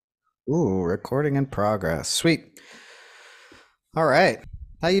Ooh, recording in progress. Sweet. All right.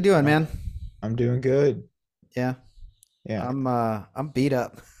 How you doing, I'm man? I'm doing good. Yeah. Yeah. I'm beat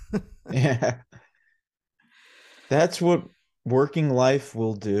up. Yeah. That's what working life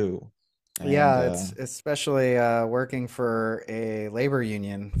will do. And Yeah, it's especially working for a labor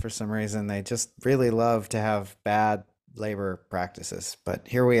union for some reason. They just really love to have bad labor practices, but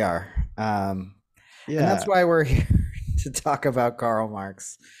here we are. And that's yeah, why we're here to talk about Karl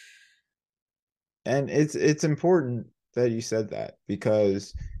Marx. and it's important that you said that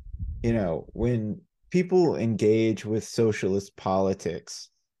because when people engage with socialist politics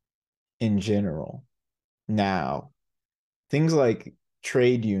in general now, things like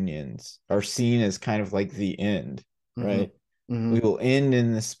trade unions are seen as kind of like the end, Hmm. right? We Hmm. will end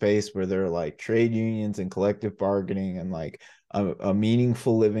in this space where there are like trade unions and collective bargaining and like a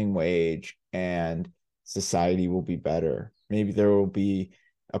meaningful living wage, and society will be better. Maybe there will be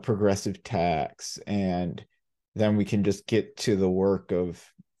a progressive tax, and then we can just get to the work of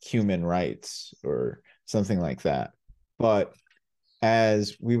human rights or something like that. But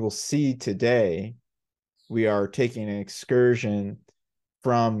as we will see today, we are taking an excursion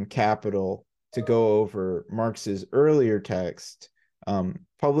from Capital to go over Marx's earlier text,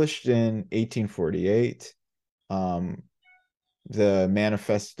 published in 1848, um, the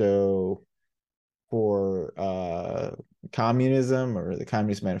Manifesto for Communism, or the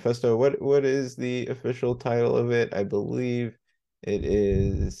Communist Manifesto. What is the official title of it? I believe it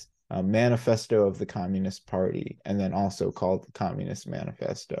is a Manifesto of the Communist Party, and then also called the Communist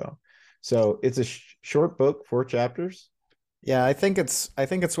Manifesto. So it's a short book, 4 chapters. Yeah, I think it's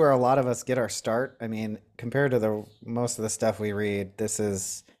where a lot of us get our start. I mean, compared to the most of the stuff we read, this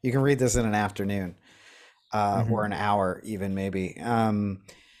is you can read this in an afternoon, or Mhm. an hour even maybe.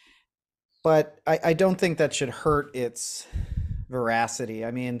 But I don't think that should hurt its veracity.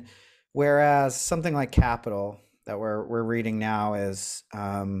 I mean, whereas something like Capital that we're reading now is,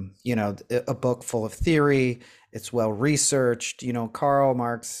 a book full of theory. It's well researched. Karl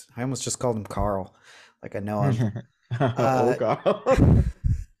Marx. I almost just called him Karl, like I know him. Oh Uh, God.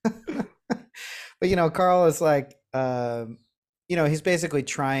 but Carl is like, he's basically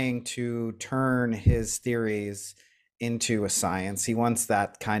trying to turn his theories into a science. He wants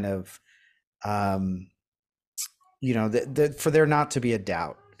that kind of, um, for there not to be a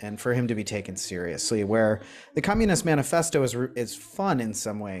doubt and for him to be taken seriously. Where the Communist Manifesto is fun in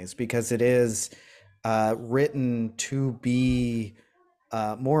some ways because it is written to be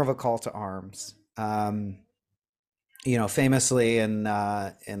more of a call to arms. Famously in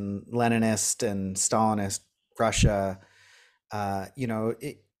Leninist and Stalinist Russia,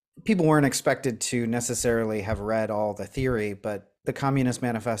 people weren't expected to necessarily have read all the theory, but the Communist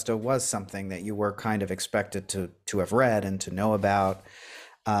Manifesto was something that you were kind of expected to have read and to know about.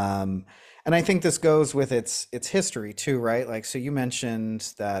 Um, and I think this goes with its history too, right? Like, so you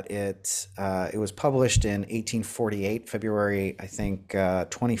mentioned that it was published in 1848, February, I think,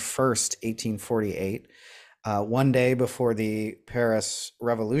 21st, 1848, one day before the Paris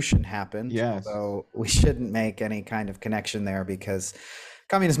Revolution happened. Yes. Although we shouldn't make any kind of connection there because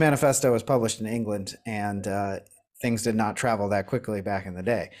Communist Manifesto was published in England, and things did not travel that quickly back in the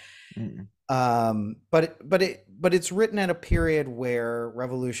day. Mm. But it's written at a period where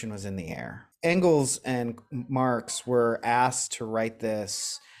revolution was in the air. Engels and Marx were asked to write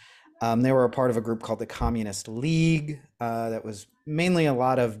this. They were a part of a group called the Communist League, that was mainly a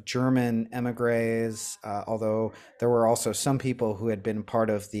lot of German emigres, although there were also some people who had been part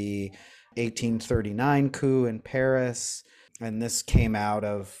of the 1839 coup in Paris. And this came out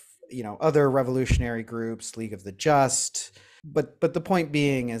of, other revolutionary groups, League of the Just. But the point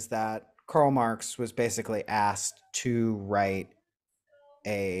being is that Karl Marx was basically asked to write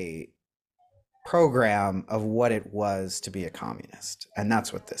a program of what it was to be a communist. And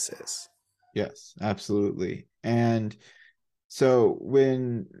that's what this is. Yes, absolutely. And so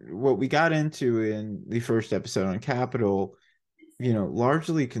when what we got into in the first episode on Capital,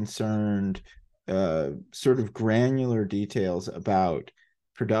 largely concerned sort of granular details about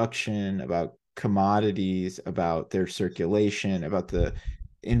production, about commodities, about their circulation, about the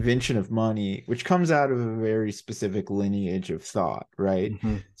invention of money, which comes out of a very specific lineage of thought, right? Mm-hmm.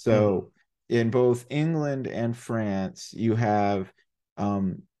 Mm-hmm. So in both England and France, you have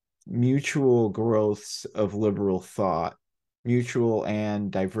um, mutual growths of liberal thought, mutual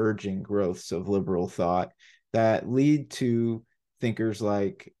and diverging growths of liberal thought that lead to thinkers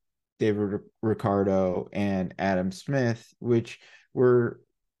like David Ricardo and Adam Smith, which were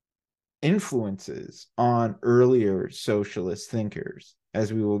influences on earlier socialist thinkers,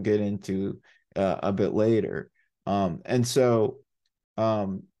 as we will get into a bit later. And so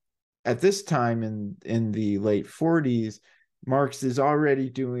um, at this time in the late 40s, Marx is already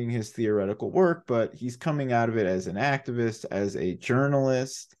doing his theoretical work, but he's coming out of it as an activist, as a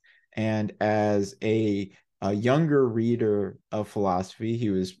journalist, and as a younger reader of philosophy. He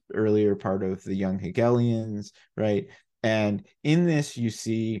was earlier part of the young Hegelians, right? And in this, you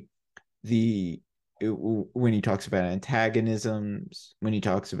see the when he talks about antagonisms, when he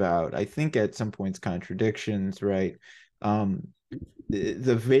talks about, I think at some points, contradictions, right? Um,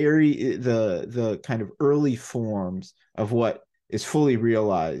 the kind of early forms of what is fully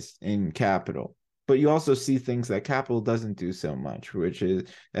realized in Capital. But you also see things that Capital doesn't do so much, which is,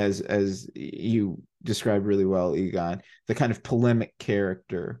 as you described really well, Egon, the kind of polemic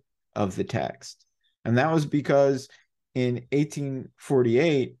character of the text. And that was because in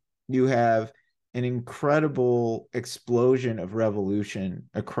 1848 you have an incredible explosion of revolution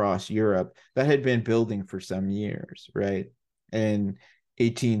across Europe that had been building for some years, right? In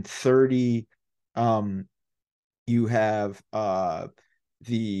 1830, you have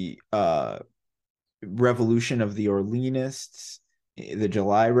the revolution of the Orleanists, the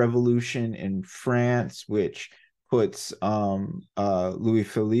July Revolution in France, which puts Louis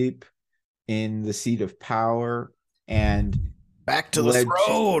Philippe in the seat of power and Back to the led to,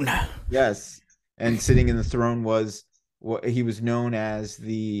 throne. yes, and sitting in the throne was what he was known as,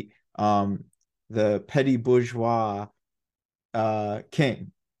 the petty bourgeois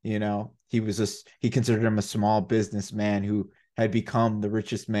king. You know, he considered him a small businessman who had become the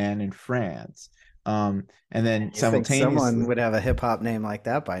richest man in France. And then You think someone simultaneously, would have a hip hop name like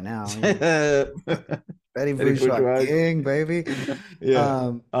that by now? Betty petty Bourgeois bourgeois. King, baby.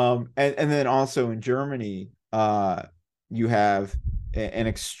 Yeah. Um, And then also in Germany, you have an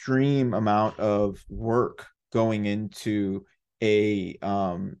extreme amount of work going into a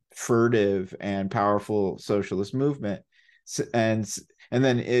furtive and powerful socialist movement. And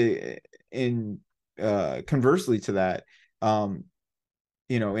then in conversely to that, in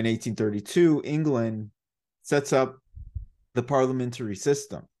 1832, England sets up the parliamentary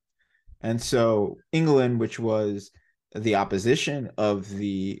system. And so England, which was the opposition of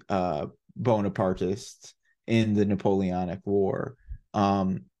the Bonapartists in the Napoleonic War,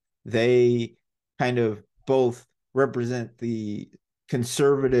 they kind of both represent the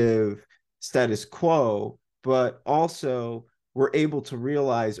conservative status quo, but also were able to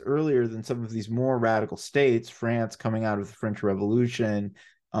realize earlier than some of these more radical states, France coming out of the French Revolution,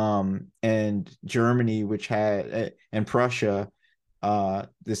 and Germany, and Prussia,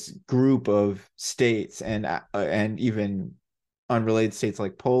 this group of states, and even unrelated states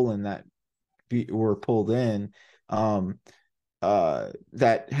like Poland that were pulled in,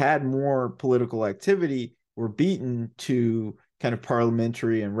 that had more political activity, were beaten to kind of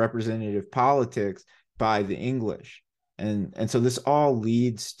parliamentary and representative politics by the English. And so this all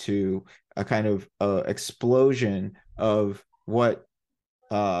leads to a kind of explosion of what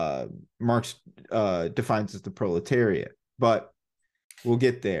Marx defines as the proletariat. But we'll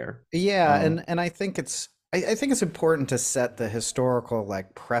get there. yeah, and I think it's important to set the historical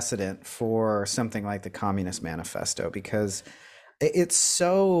like precedent for something like the Communist Manifesto because it's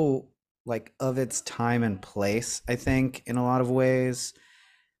so like of its time and place, I think, in a lot of ways.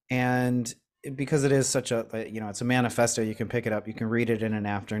 And because it is such a, it's a manifesto, you can pick it up, you can read it in an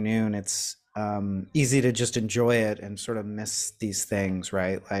afternoon. It's easy to just enjoy it and sort of miss these things,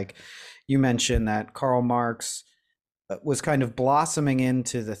 right? Like you mentioned that Karl Marx was kind of blossoming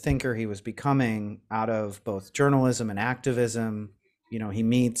into the thinker he was becoming out of both journalism and activism. He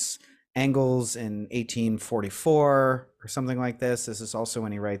meets Engels in 1844 or something like this. This is also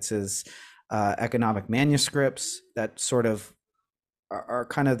when he writes his economic manuscripts that sort of are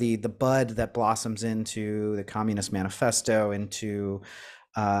kind of the bud that blossoms into the Communist Manifesto, into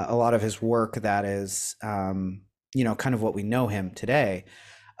a lot of his work that is, kind of what we know him today.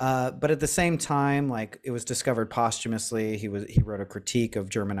 But at the same time, like it was discovered posthumously, he wrote a critique of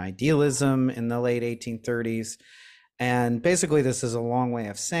German idealism in the late 1830s, and basically this is a long way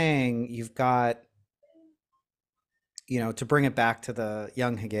of saying you've got, to bring it back to the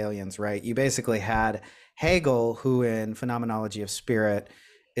young Hegelians, right? You basically had Hegel, who in Phenomenology of Spirit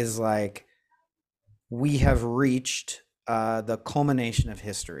is like, we have reached the culmination of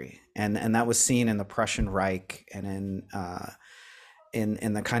history, and that was seen in the Prussian Reich and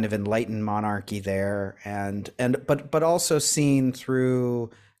in the kind of enlightened monarchy there, but also seen through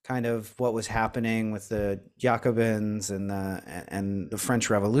kind of what was happening with the Jacobins and the French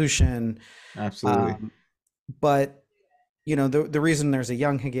Revolution. Absolutely. But the reason there's a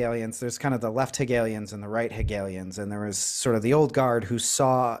young Hegelians, there's kind of the left Hegelians and the right Hegelians, and there was sort of the old guard who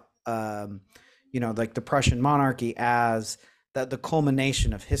saw, like the Prussian monarchy as the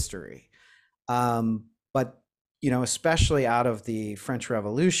culmination of history. But especially out of the French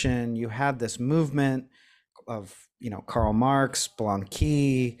Revolution, you had this movement of Karl Marx,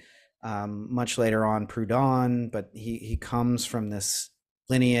 Blanqui, much later on Proudhon, but he comes from this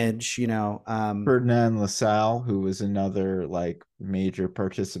lineage. Ferdinand Lassalle, who was another like major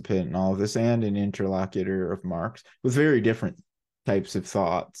participant in all of this and an interlocutor of Marx, with very different types of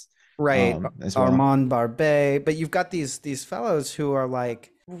thoughts, Right, as well. Armand Barbet, but you've got these fellows who are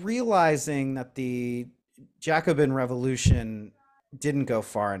like realizing that the Jacobin Revolution didn't go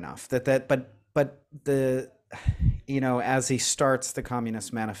far enough. But the as he starts the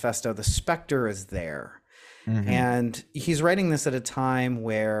Communist Manifesto, the specter is there. Mm-hmm. And he's writing this at a time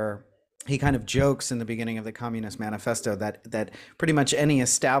where he kind of jokes in the beginning of the Communist Manifesto that pretty much any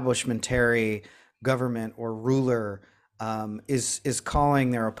establishmentary government or ruler is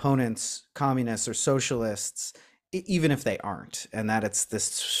calling their opponents communists or socialists, even if they aren't, and that it's this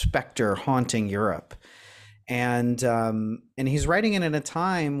specter haunting Europe. And he's writing it in a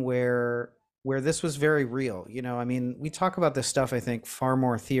time where this was very real. I mean, we talk about this stuff, I think, far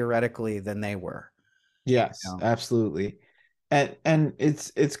more theoretically than they were. Yes, You absolutely. And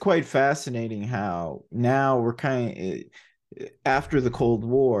it's quite fascinating how now we're kind of after the Cold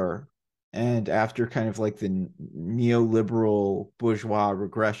War and after kind of like the neoliberal bourgeois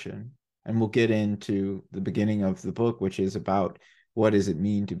regression, and we'll get into the beginning of the book, which is about what does it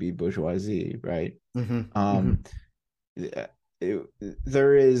mean to be bourgeoisie, right? Mm-hmm, mm-hmm, Um,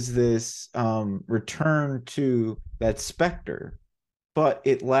 there is this return to that specter, but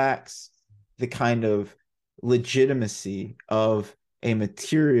it lacks the kind of legitimacy of a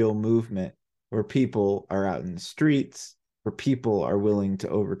material movement where people are out in the streets, where people are willing to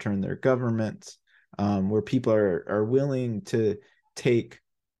overturn their governments, where people are willing to take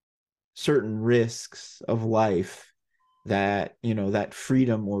certain risks of life, that that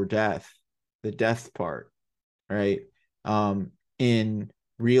freedom or death, the death part, right? In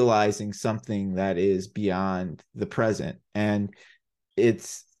realizing something that is beyond the present. And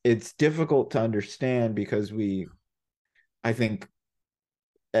it's difficult to understand because I think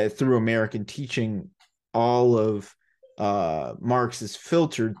through American teaching, all of Marx is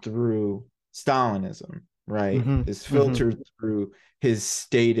filtered through Stalinism, right? mm-hmm, Is mm-hmm. filtered through his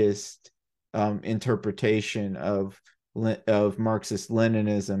statist interpretation of Marxist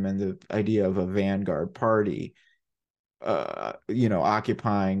Leninism and the idea of a vanguard party,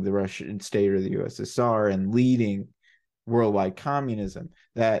 occupying the Russian state or the USSR and leading worldwide communism.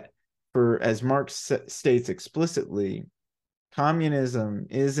 That, for as Marx states explicitly, communism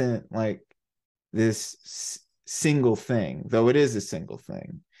isn't like this single thing, though it is a single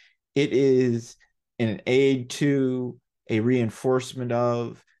thing. It is an aid to, a reinforcement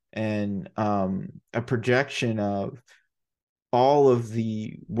of, and a projection of all of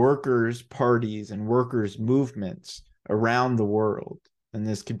the workers' parties and workers' movements around the world. And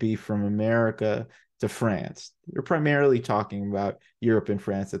this could be from America to France. You're primarily talking about Europe and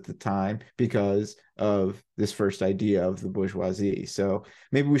France at the time because of this first idea of the bourgeoisie. So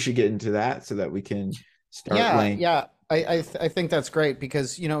maybe we should get into that so that we can start Yeah, laying. yeah. I think that's great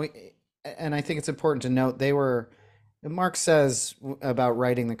because, and I think it's important to note Marx says about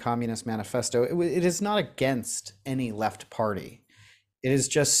writing the Communist Manifesto, it is not against any left party. It is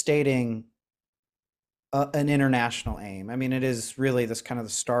just stating an international aim. I mean, it is really this kind of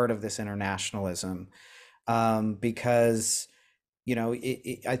the start of this internationalism, because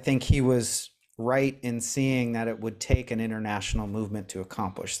I think he was right in seeing that it would take an international movement to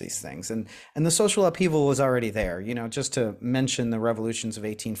accomplish these things, and the social upheaval was already there. Just to mention the revolutions of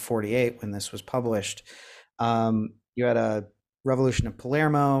 1848 when this was published, you had a revolution of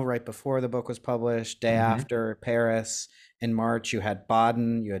Palermo right before the book was published. Day Mm-hmm. after, Paris. In March, you had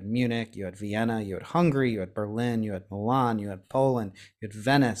Baden, you had Munich, you had Vienna, you had Hungary, you had Berlin, you had Milan, you had Poland, you had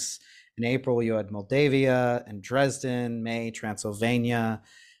Venice. In April, you had Moldavia and Dresden. May, Transylvania.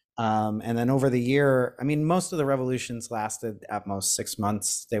 And then over the year, I mean, most of the revolutions lasted at most 6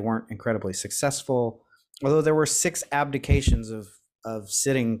 months. They weren't incredibly successful, although there were 6 abdications of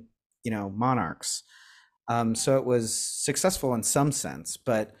sitting, monarchs. So it was successful in some sense,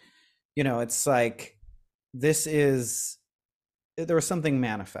 but it's like there was something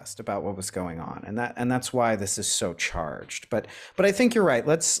manifest about what was going on, and that's why this is so charged. But I think you're right.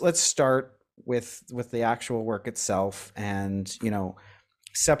 Let's start with the actual work itself, and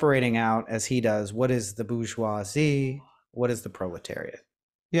separating out, as he does, what is the bourgeoisie, what is the proletariat.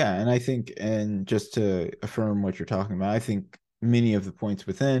 Yeah, and I think, and just to affirm what you're talking about, I think many of the points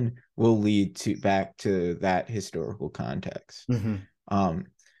within will lead to back to that historical context. Mm-hmm. Um,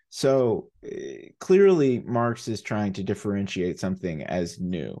 So clearly, Marx is trying to differentiate something as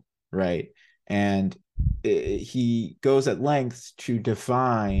new, right? And he goes at lengths to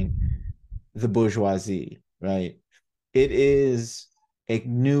define the bourgeoisie, right? It is a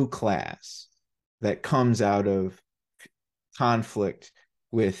new class that comes out of conflict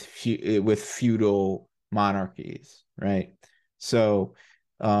with feudal monarchies, right? So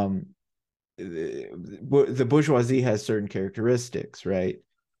um, the bourgeoisie has certain characteristics, right?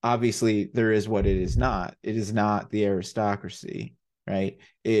 Obviously, there is what it is not. It is not the aristocracy, right?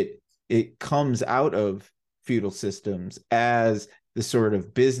 It comes out of feudal systems as the sort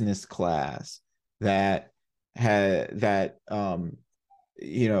of business class that had that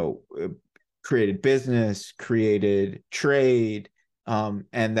you know created business, created trade,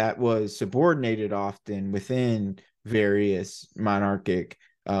 and that was subordinated often within various monarchic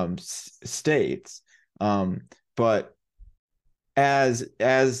states. But as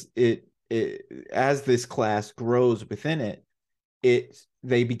this class grows within it,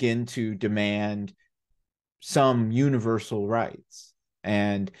 they begin to demand some universal rights,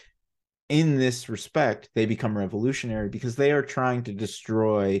 and in this respect, they become revolutionary because they are trying to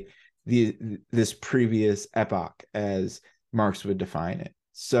destroy this previous epoch, as Marx would define it.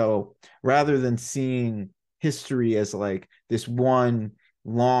 So rather than seeing history as like this one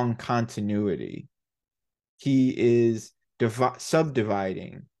long continuity, he is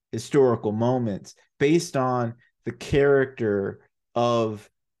subdividing historical moments based on the character of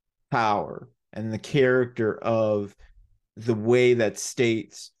power and the character of the way that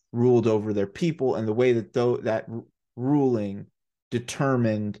states ruled over their people and the way that that ruling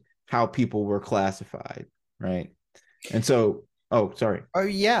determined how people were classified, right? And so, oh, sorry. Oh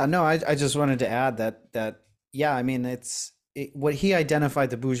yeah, no, I just wanted to add that yeah, I mean what he identified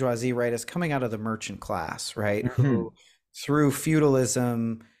the bourgeoisie, right, as coming out of the merchant class, right, Mm-hmm. who through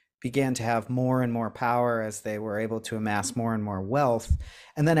feudalism began to have more and more power as they were able to amass more and more wealth.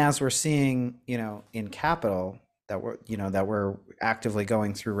 And then as we're seeing, in capital that we're actively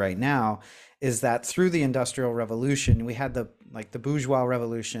going through right now, is that through the Industrial Revolution, we had the bourgeois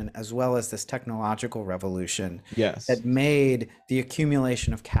revolution as well as this technological revolution Yes. that made the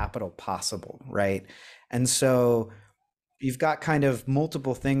accumulation of capital possible, right? And so you've got kind of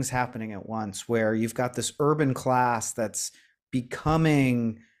multiple things happening at once where you've got this urban class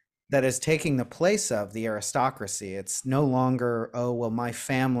becoming that is taking the place of the aristocracy. It's no longer, oh, well, my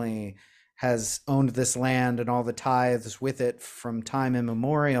family has owned this land and all the tithes with it from time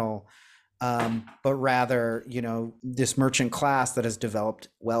immemorial, but rather, this merchant class that has developed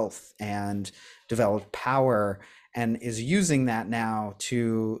wealth and developed power and is using that now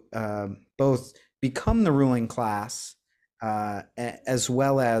to both become the ruling class as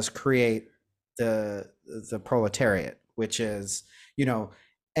well as create the the proletariat, which is,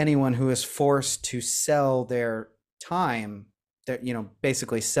 anyone who is forced to sell their time, that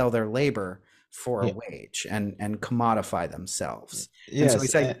basically sell their labor for a Yeah. wage and commodify themselves. And so Yes.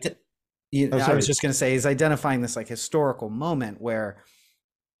 he's like, Oh, I was sorry. just going to say, he's identifying this like historical moment where,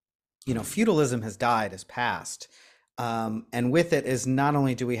 feudalism has died, has passed. And with it is not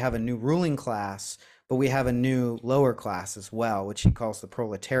only do we have a new ruling class, but we have a new lower class as well, which he calls the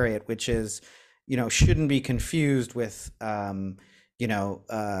proletariat, which is, shouldn't be confused with, you know,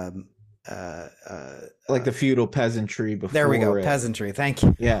 uh, uh, Like the feudal peasantry there we go, before it. peasantry. Thank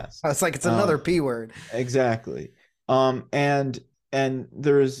you. Yes. I was like, it's Uh, another P word. exactly. And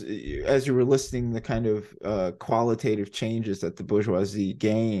there's, as you were listing the kind of qualitative changes that the bourgeoisie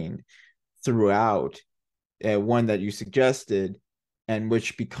gained throughout, one that you suggested and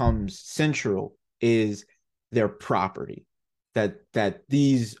which becomes central is their property. That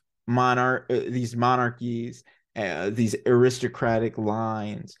these monarchies, these aristocratic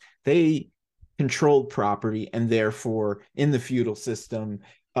lines, they controlled property, and therefore in the feudal system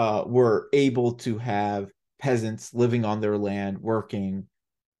were able to have peasants living on their land working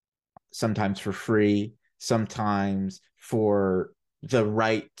sometimes for free, sometimes for the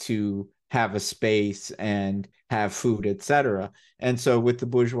right to have a space and have food, etc. And so with the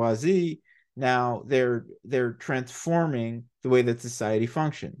bourgeoisie, now they're transforming the way that society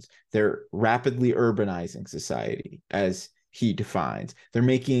functions. They're rapidly urbanizing society, as he defines. They're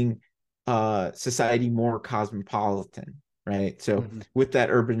making society more cosmopolitan, right? So Mhm. with that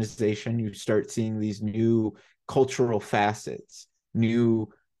urbanization, you start seeing these new cultural facets, new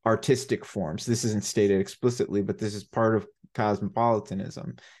artistic forms. This isn't stated explicitly, but this is part of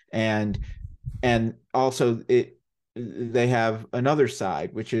cosmopolitanism. And also they have another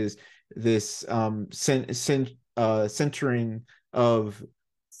side, which is this centering of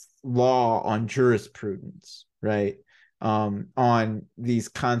law on jurisprudence, right? on these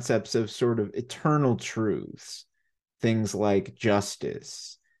concepts of sort of eternal truths, things like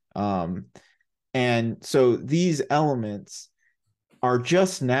justice. Um, and so these elements are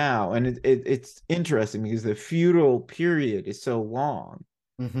just now, and it's interesting because the feudal period is so long,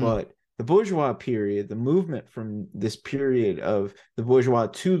 Hmm. but the bourgeois period, the movement from this period of the bourgeois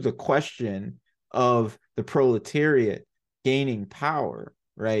to the question of the proletariat gaining power,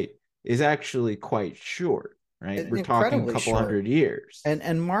 right, is actually quite short, right? We're talking a Incredibly couple short. hundred years.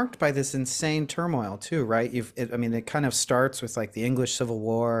 And marked by this insane turmoil too, right? I mean, it kind of starts with like the English Civil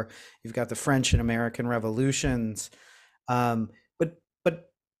War. You've got the French and American revolutions. Um, but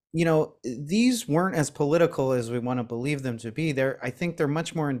these weren't as political as we want to believe them to be. I think they're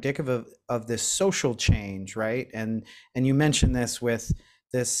much more indicative of this social change, right? And you mentioned this with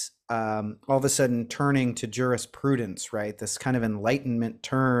this all of a sudden turning to jurisprudence, right? This kind of Enlightenment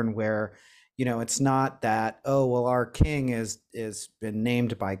turn where it's not that, oh well, our king is been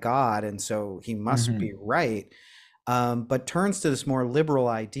named by God and so he must Mm-hmm. be right, but turns to this more liberal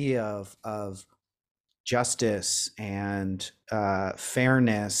idea of justice and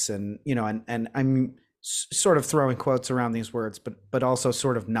fairness, and and I'm sort of throwing quotes around these words, but also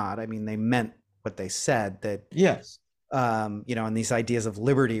sort of not. I mean, they meant what they said, that Yes. and these ideas of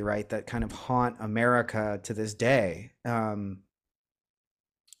liberty, right, that kind of haunt America to this day. and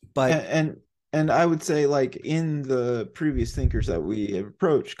But and, and I would say, like, in the previous thinkers that we have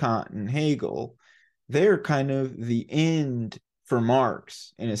approached, Kant and Hegel, they're kind of the end for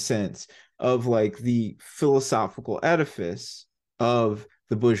Marx, in a sense, of like the philosophical edifice of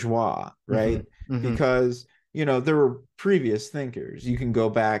the bourgeois, hmm right? hmm Because there were previous thinkers. You can go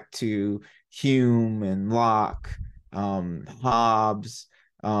back to Hume and Locke, Hobbes,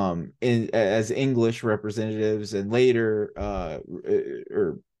 as English representatives, and later,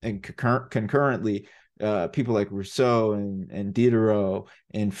 or and concurrently, people like Rousseau and Diderot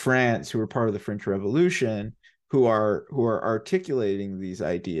in France, who were part of the French Revolution, who are articulating these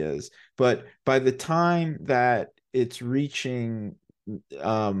ideas. But by the time that it's reaching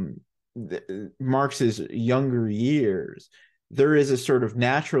um, Marx's younger years, there is a sort of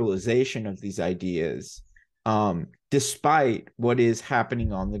naturalization of these ideas, despite what is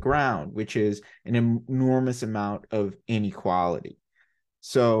happening on the ground, which is an enormous amount of inequality.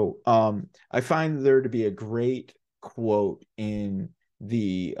 So I find there to be a great quote in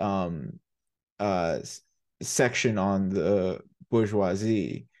the uh, section on the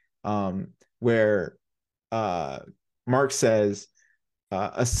bourgeoisie, where uh, Marx says,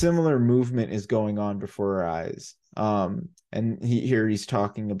 a similar movement is going on before our eyes. And here he's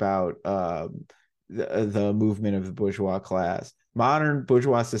talking about the movement of the bourgeois class. Modern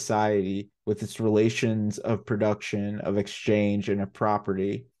bourgeois society, with its relations of production, of exchange, and of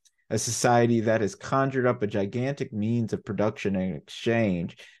property, a society that has conjured up a gigantic means of production and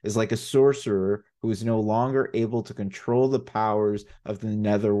exchange, is like a sorcerer who is no longer able to control the powers of the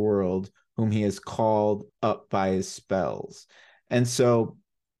netherworld, whom he has called up by his spells. And so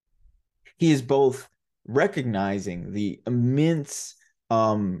he is both recognizing the immense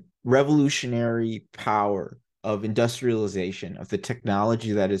revolutionary power of industrialization, of the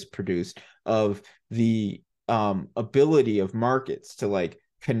technology that is produced, of the ability of markets to like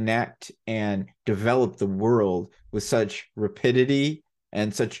connect and develop the world with such rapidity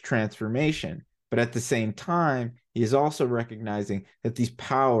and such transformation. But at the same time, he is also recognizing that these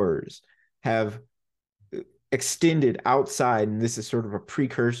powers have extended outside, and this is sort of a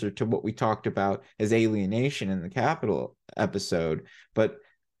precursor to what we talked about as alienation in the capital episode. But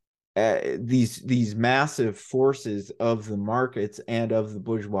these massive forces of the markets and of the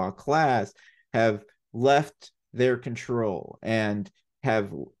bourgeois class have left their control,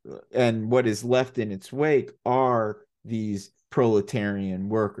 have and what is left in its wake are these proletarian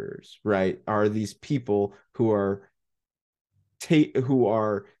workers, right? Are these people who are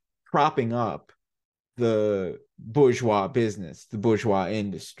propping up the bourgeois business, the bourgeois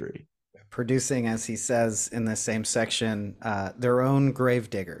industry. producing, as he says in the same section, their own grave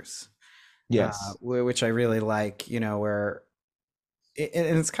diggers, Yes. which I really like. Where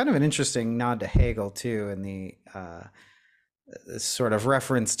and it's kind of an interesting nod to Hegel too, and the sort of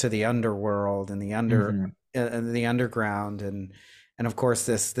reference to the underworld and Mm-hmm. the underground, and of course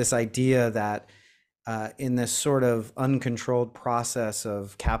this idea that in this sort of uncontrolled process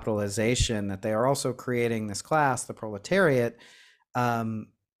of capitalization, that they are also creating this class, the proletariat, um,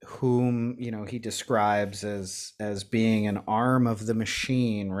 whom he describes as being an arm of the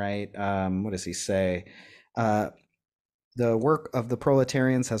machine, right? What does he say? Uh, the work of the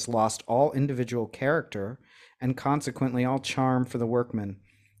proletarians has lost all individual character and consequently all charm for the workman.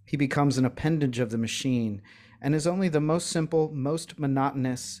 He becomes an appendage of the machine, and is only the most simple, most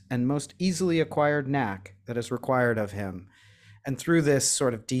monotonous, and most easily acquired knack that is required of him. And through this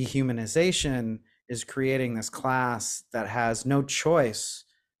sort of dehumanization is creating this class that has no choice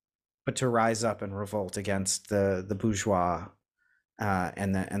but to rise up and revolt against the bourgeois,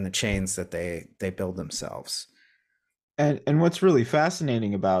 and the chains that they build themselves. And what's really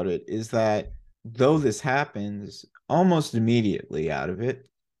fascinating about it is that though this happens almost immediately out of it,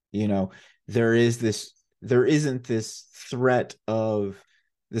 you know, there isn't this threat of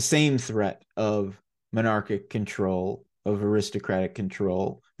the same threat of monarchic control, of aristocratic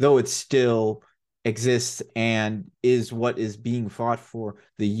control, though it still exists and is what is being fought for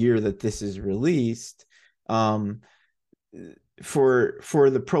the year that this is released. Um, for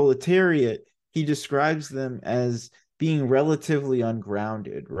the proletariat, he describes them as being relatively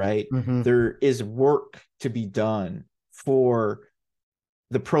ungrounded, right? Mm-hmm. There is work to be done for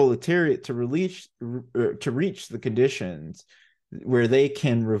the proletariat to reach the conditions where they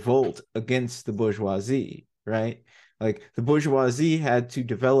can revolt against the bourgeoisie, right? Like the bourgeoisie had to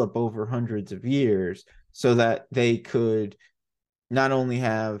develop over hundreds of years so that they could not only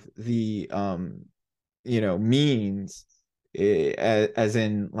have the means, as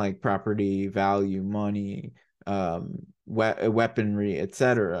in like property value, money, weaponry,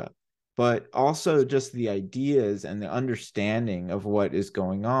 etc., but also just the ideas and the understanding of what is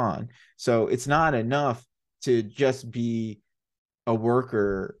going on. So it's not enough to just be a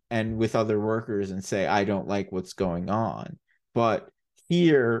worker and with other workers and say, I don't like what's going on. But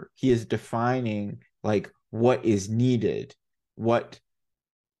here he is defining like what is needed, what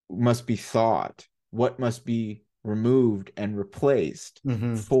must be thought, what must be removed and replaced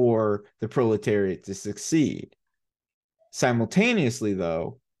Mm-hmm. for the proletariat to succeed. Simultaneously,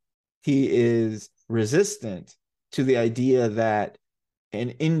 though, he is resistant to the idea that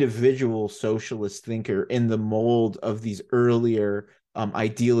an individual socialist thinker in the mold of these earlier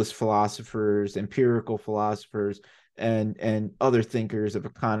idealist philosophers, empirical philosophers, and other thinkers of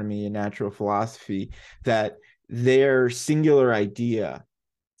economy and natural philosophy, that their singular idea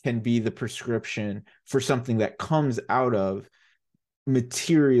can be the prescription for something that comes out of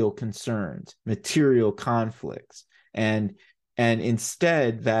material concerns, material conflicts, and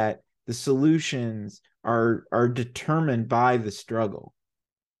instead that the solutions are determined by the struggle.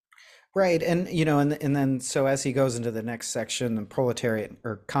 Right, and then so as he goes into the next section, the proletariat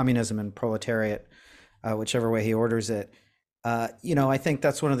or communism and proletariat, whichever way he orders it, I think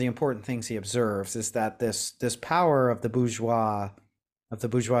that's one of the important things he observes is that this power of the bourgeois, of the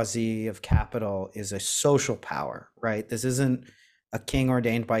bourgeoisie, of capital, is a social power, right? This isn't a king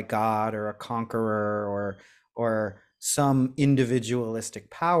ordained by God or a conqueror or some individualistic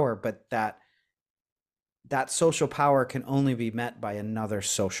power, but that social power can only be met by another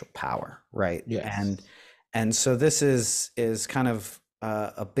social power, right? Yes. And so this is kind of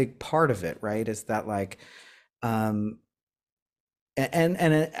a big part of it, right? Is that like um,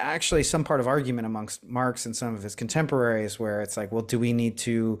 actually some part of argument amongst Marx and some of his contemporaries, where it's like, well, do we need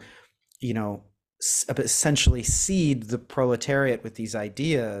to, you know, essentially seed the proletariat with these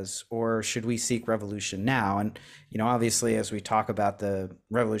ideas, or should we seek revolution now? And obviously, as we talk about the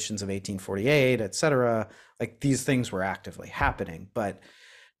revolutions of 1848, et cetera, like these things were actively happening, but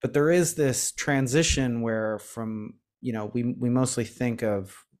there is this transition where from we mostly think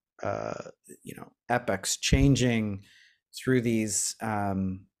of epochs changing through these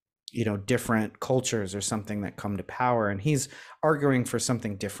different cultures or something that come to power, and he's arguing for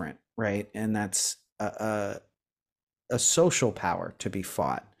something different, right? And that's a social power to be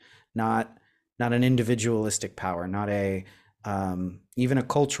fought, not an individualistic power, not a even a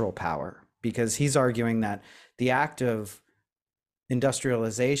cultural power, because he's arguing that the act of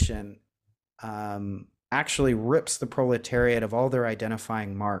industrialization actually rips the proletariat of all their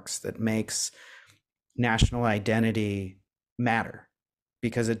identifying marks that makes national identity matter,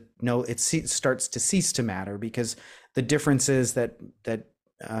 because it starts to cease to matter, because the differences that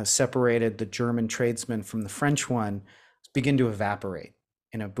separated the German tradesman from the French one begin to evaporate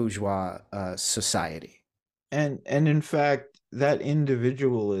in a bourgeois society. And in fact, that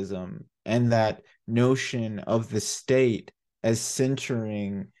individualism and that notion of the state as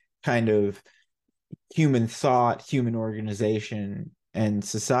centering kind of human thought, human organization, and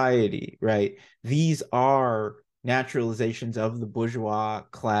society, right? These are naturalizations of the bourgeois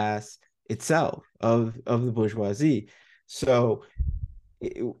class itself, of the bourgeoisie. So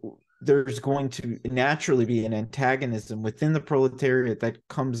it, there's going to naturally be an antagonism within the proletariat that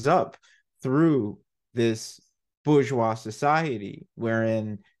comes up through this bourgeois society,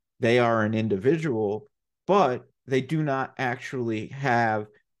 wherein they are an individual, but they do not actually have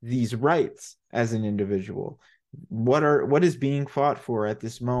these rights as an individual. what is being fought for at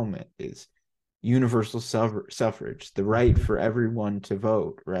this moment is universal suffrage, the right Mhm. for everyone to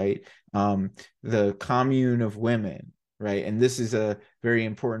vote, right? The commune of women, right? And this is a very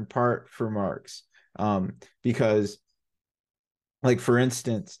important part for Marx, because, like, for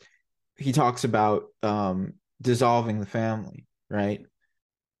instance, he talks about dissolving the family, right?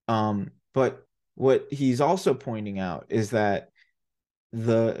 But what he's also pointing out is that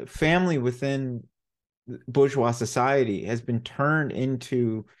the family within bourgeois society has been turned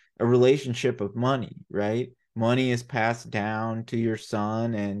into a relationship of money, right? Money is passed down to your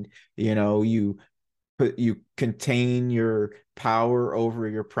son, and you contain your power over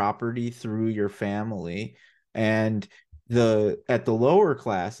your property through your family. And the at the lower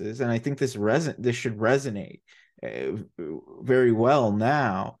classes, and I think this should resonate very well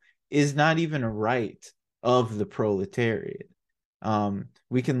now, is not even a right of the proletariat.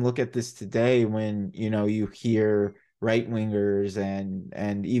 We can look at this today when you hear right wingers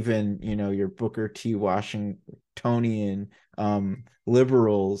and even your Booker T. Washingtonian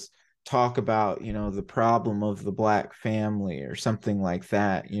liberals talk about the problem of the black family or something like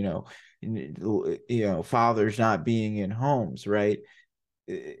that. Fathers not being in homes, right?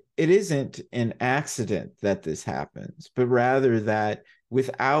 It isn't an accident that this happens, but rather that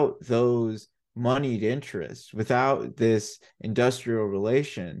without those moneyed interests, without this industrial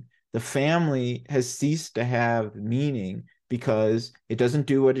relation, the family has ceased to have meaning because it doesn't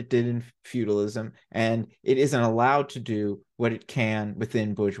do what it did in feudalism, and it isn't allowed to do what it can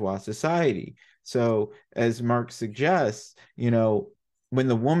within bourgeois society. So, as Marx suggests, when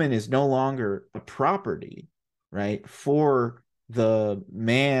the woman is no longer a property, right, for the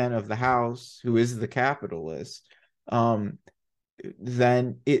man of the house who is the capitalist, um,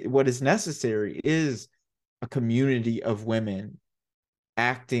 then what is necessary is a community of women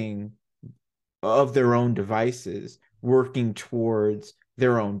acting of their own devices, working towards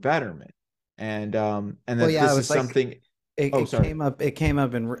their own betterment, and Well, that yeah, it this was is like something. Oh, sorry. it came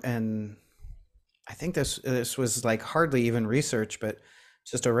up and I think this was like hardly even research, but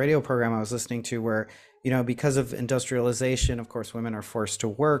just a radio program I was listening to where, because of industrialization, of course, women are forced to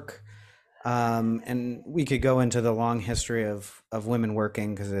work. And we could go into the long history of women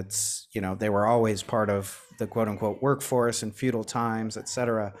working because it's, they were always part of the quote unquote workforce in feudal times, et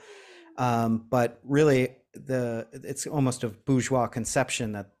cetera. But really, it's almost a bourgeois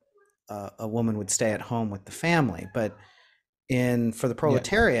conception that a woman would stay at home with the family. But for the Yes.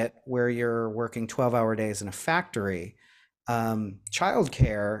 proletariat, where you're working 12-hour days in a factory,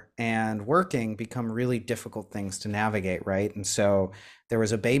 childcare and working become really difficult things to navigate, right? And so there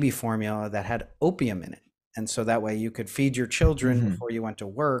was a baby formula that had opium in it. And so that way you could feed your children Mm-hmm. before you went to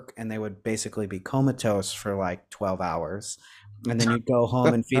work, and they would basically be comatose for like 12 hours. And then you'd go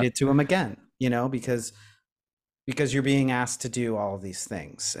home and feed it to them again, because you're being asked to do all of these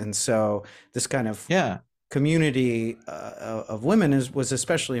things. And so this kind of Yeah. community of women was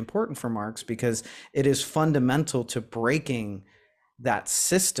especially important for Marx because it is fundamental to breaking that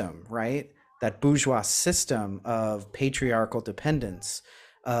system, right? That bourgeois system of patriarchal dependence,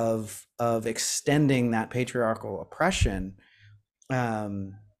 of extending that patriarchal oppression.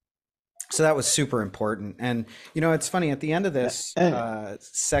 Um, so that was super important. And it's funny at the end of this And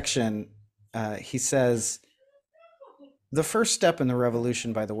section, he says the first step in the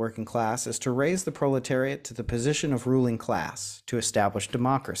revolution by the working class is to raise the proletariat to the position of ruling class to establish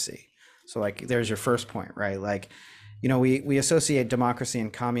democracy. So, like, there's your first point, right? Like, we associate democracy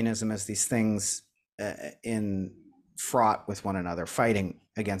and communism as these things in fraught with one another, fighting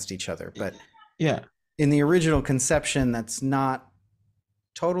against each other. But yeah. in the original conception, that's not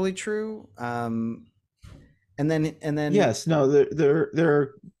totally true. And then Yes, no, there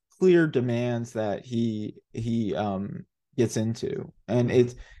are clear demands that he gets into. And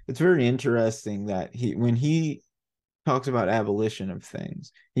Mhm. it's very interesting that when he talks about abolition of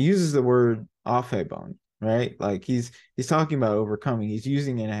things, he uses the word Aufhebung, right? Like he's talking about overcoming. He's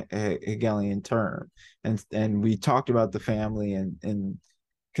using a Hegelian term. And we talked about the family and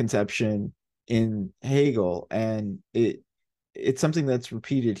conception in Hegel, and it's something that's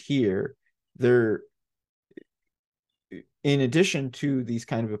repeated here. There, in addition to these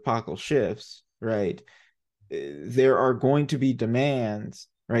kind of epochal shifts, right, there are going to be demands,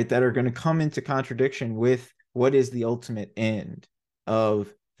 right, that are going to come into contradiction with what is the ultimate end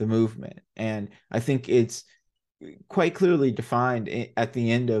of the movement. And I think it's quite clearly defined at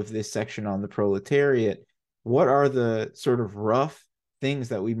the end of this section on the proletariat. What are the sort of rough things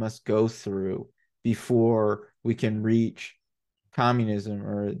that we must go through before we can reach communism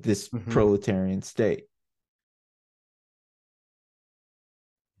or this Mhm. proletarian state?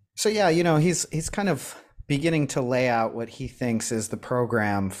 So yeah, he's kind of beginning to lay out what he thinks is the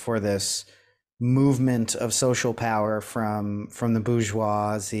program for this movement of social power from the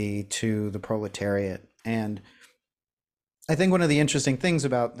bourgeoisie to the proletariat. And I think one of the interesting things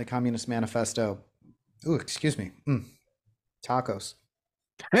about the Communist Manifesto, ooh, excuse me, tacos,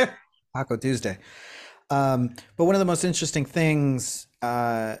 Taco Tuesday. But one of the most interesting things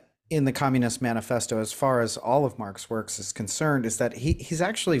in the Communist Manifesto, as far as all of Marx's works is concerned, is that he's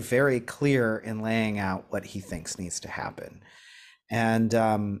actually very clear in laying out what he thinks needs to happen. And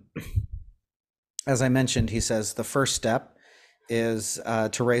as I mentioned, he says the first step is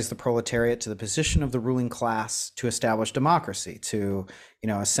to raise the proletariat to the position of the ruling class, to establish democracy, to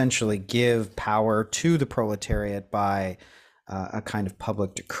essentially give power to the proletariat by a kind of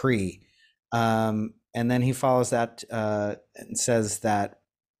public decree. And then he follows that and says that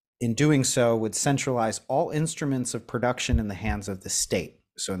in doing so would centralize all instruments of production in the hands of the state.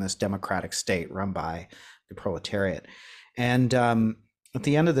 So in this democratic state run by the proletariat. And at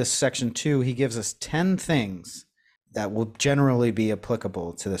the end of this section 2, he gives us 10 things that will generally be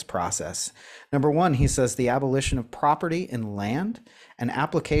applicable to this process. Number 1, he says the abolition of property in land and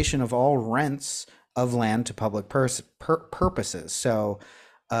application of all rents of land to public purposes. So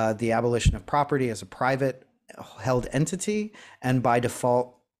the abolition of property as a private held entity, and by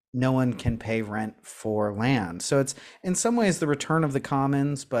default, no one can pay rent for land. So it's in some ways the return of the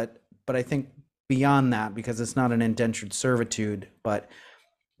commons, but I think beyond that, because it's not an indentured servitude, but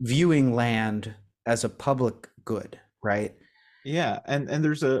viewing land as a public good, right? Yeah, and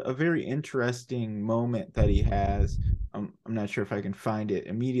there's a very interesting moment that he has. I'm not sure if I can find it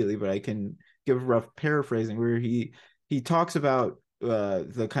immediately, but I can give a rough paraphrasing where he talks about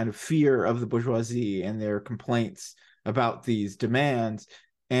the kind of fear of the bourgeoisie and their complaints about these demands,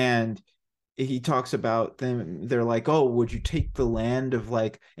 and he talks about them. They're like, "Oh, would you take the land of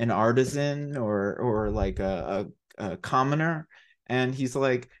like an artisan or like a commoner?" And he's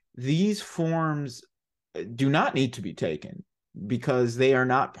like, "These forms do not need to be taken because they are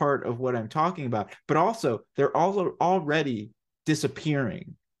not part of what I'm talking about. But also, they're also already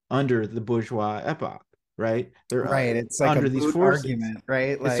disappearing under the bourgeois epoch, right? They're Right. It's like a under these moot forces, argument,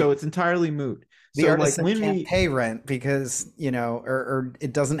 right? and so Like it's entirely moot. the So, like artisan when can't we pay rent because, or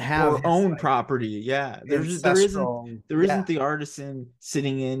it doesn't have or his own like property, yeah, ancestral, there yeah. isn't the artisan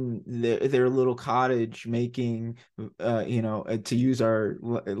sitting in their little cottage making to use our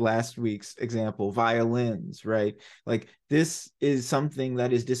last week's example, violins, right? Like this is something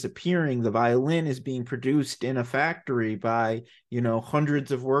that is disappearing. The violin is being produced in a factory by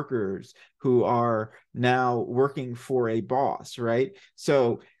hundreds of workers who are now working for a boss, right?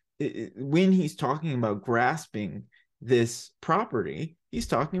 So when he's talking about grasping this property, he's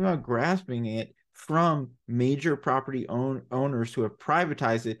talking about grasping it from major property owners who have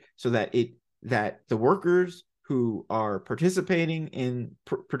privatized it so that the workers who are participating in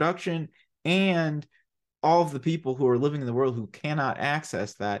production and all of the people who are living in the world who cannot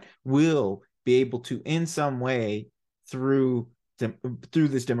access that will be able to in some way through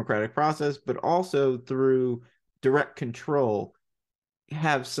this democratic process, but also through direct control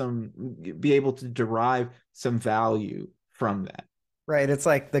be able to derive some value from that. Right. It's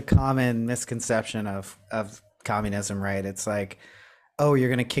like the common misconception of communism, right? It's like, oh, you're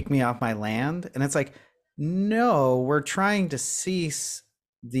going to kick me off my land? And it's like, no, we're trying to cease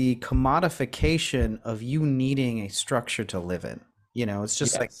the commodification of you needing a structure to live in. It's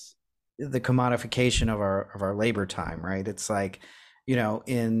just like Yes. the commodification of our labor time, right? It's like,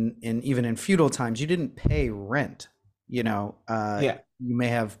 in even in feudal times, you didn't pay rent. Yeah. You may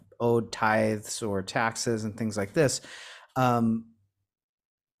have owed tithes or taxes and things like this.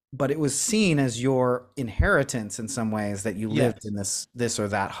 But it was seen as your inheritance in some ways that you lived in Yes. this or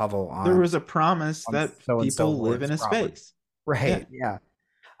that hovel There on was a promise that so and so people live lord's in a property. space. Yeah. Right. Yeah.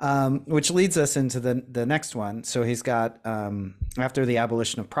 Which leads us into the next one. So he's got after the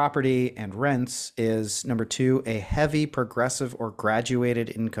abolition of property and rents is number 2, a heavy progressive or graduated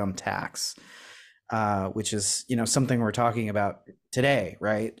income tax, which is something we're talking about today,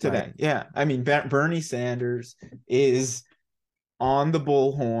 right? Today. Yeah. I mean, Bernie Sanders is on the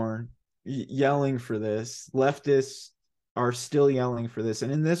bullhorn yelling for this. Leftists are still yelling for this.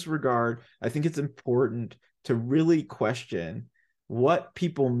 And in this regard, I think it's important to really question what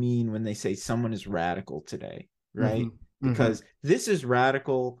people mean when they say someone is radical today, right? Mm-hmm. Because this is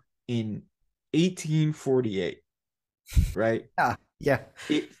radical in 1848, right? Yeah. Yeah.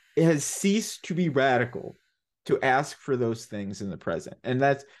 It has ceased to be radical to ask for those things in the present. And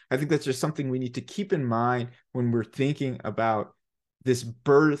I think that's just something we need to keep in mind when we're thinking about this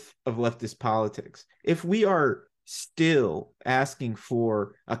birth of leftist politics. If we are still asking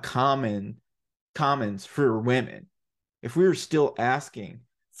for a common commons for women, if we were still asking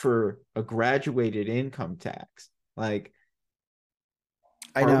for a graduated income tax, like,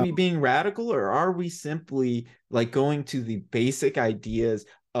 I are know. we being radical, or are we simply like going to the basic ideas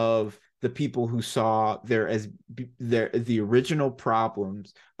of the people who saw there as the original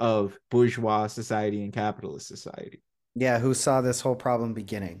problems of bourgeois society and capitalist society? Yeah, who saw this whole problem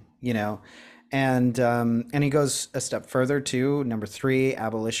beginning, you know? And he goes a step further to number three,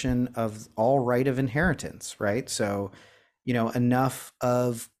 abolition of all right of inheritance, right? So, enough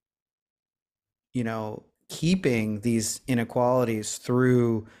of, keeping these inequalities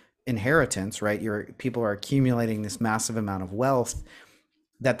through inheritance, right? Your people are accumulating this massive amount of wealth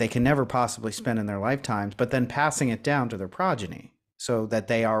that they can never possibly spend in their lifetimes, but then passing it down to their progeny so that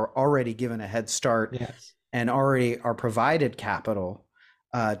they are already given a head start Yes. and already are provided capital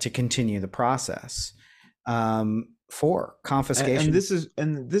to continue the process. For And confiscation. this is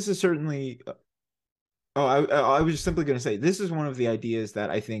certainly, oh, I was just simply going to say, this is one of the ideas that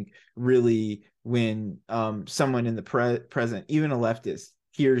I think really, when someone in the present, even a leftist,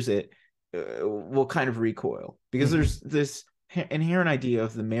 hears it, will kind of recoil, because Mhm. there's this inherent idea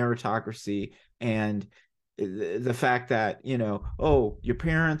of the meritocracy, and the fact that, oh, your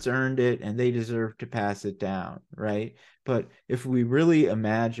parents earned it and they deserve to pass it down, right? But if we really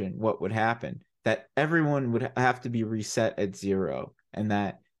imagine what would happen, that everyone would have to be reset at zero, and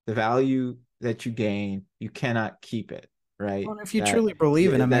that the value that you gain, you cannot keep it, right? Well, if you That truly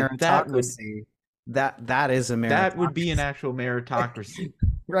believe in a that would meritocracy, that is a be an meritocracy. actual meritocracy.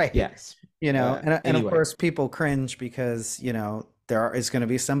 Right. Yes. And of Anyway, course people cringe because, is going to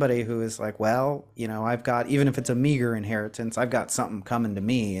be somebody who is like, well, I've got, even if it's a meager inheritance, I've got something coming to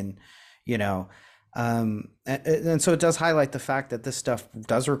me. And, and so it does highlight the fact that this stuff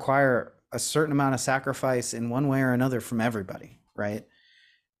does require a certain amount of sacrifice in one way or another from everybody. Right.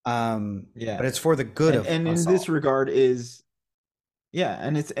 But it's yes. for the good And of and in us this all. regard is yeah,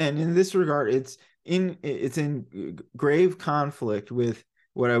 and in this regard, it's in grave conflict with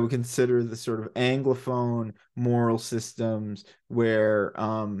what I would consider the sort of Anglophone moral systems, where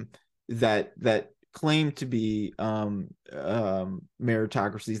that claim to be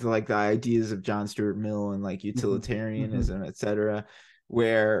meritocracies, like the ideas of John Stuart Mill and like Mhm, mhm. utilitarianism, etc.,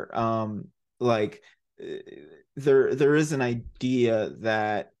 where like uh, there is an idea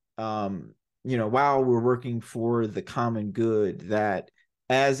that while we're working for the common good, that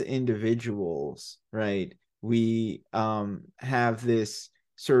as individuals, right, we have this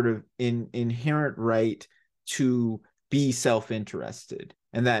sort of inherent right to be self-interested,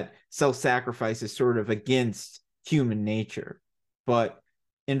 and that self-sacrifice is sort of against human nature. But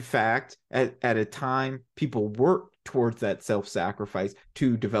in fact, at a time, people work towards that self-sacrifice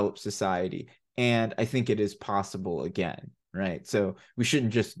to develop society, and I think it is possible again, right? So we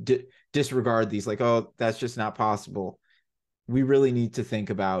shouldn't just disregard these, like, oh, that's just not possible. We really need to think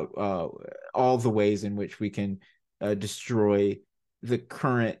about all the ways in which we can destroy the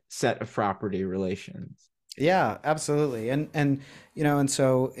current set of property relations. Yeah, absolutely. And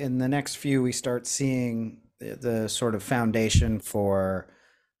so in the next few we start seeing the sort of foundation for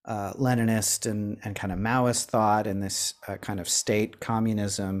Leninist and kind of Maoist thought and this kind of state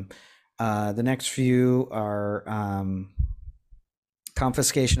communism. The next few are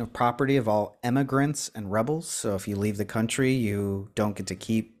confiscation of property of all immigrants and rebels. So if you leave the country, you don't get to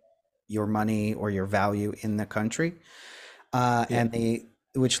keep your money or your value in the country. Yeah. And the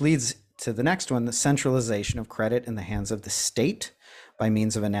which leads to the next one, the centralization of credit in the hands of the state by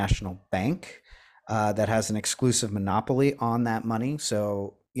means of a national bank that has an exclusive monopoly on that money.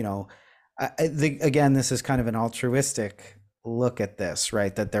 So, I think, again, this is kind of an altruistic look at this,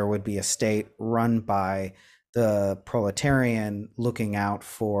 right? That there would be a state run by the proletarian looking out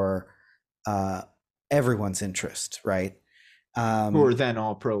for uh, everyone's interest, right? Who Um, are then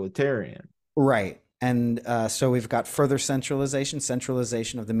all proletarian. Right. And so we've got further centralization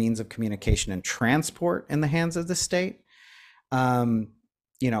of the means of communication and transport in the hands of the state. Um,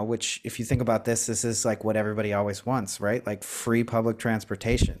 which, if you think about this, this is like what everybody always wants, right? Like free public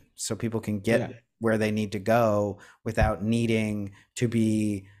transportation, so people can get Yeah. where they need to go without needing to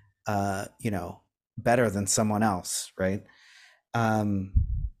be, better than someone else, right? Um,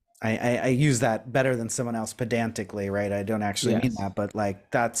 I use that better than someone else pedantically, right? I don't actually mean Yes. that, but like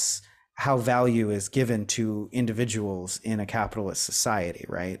that's how value is given to individuals in a capitalist society,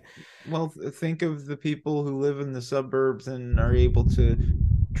 right? Well, think of the people who live in the suburbs and are able to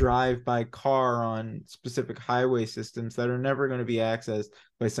drive by car on specific highway systems that are never going to be accessed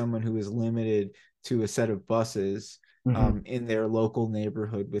by someone who is limited to a set of buses. Hmm. in their local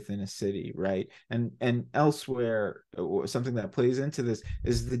neighborhood within a city, right? And elsewhere, something that plays into this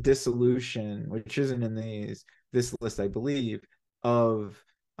is the dissolution, which isn't in this list, I believe, of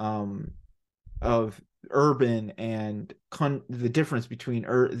um, of urban and the difference between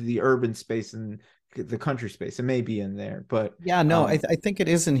the urban space and the country space. It may be in there, but Yeah, no, I think it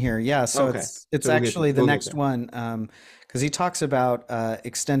is in here. Yeah, so okay. it's So actually the we'll get next there. one, because he talks about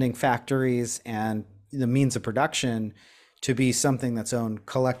extending factories and the means of production to be something that's owned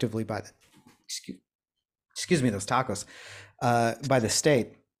collectively by the excuse, excuse me, those tacos, by the state.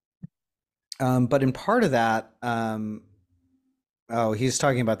 But in part of that, oh, he's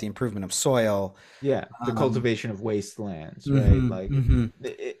talking about the improvement of soil. Yeah, the Um, cultivation of wastelands, right? mhm, Like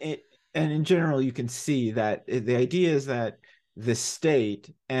mhm. and in general, you can see that the idea is that the state,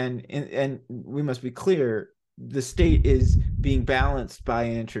 and we must be clear, the state is being balanced by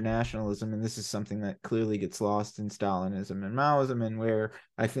internationalism, and this is something that clearly gets lost in Stalinism and Maoism, and where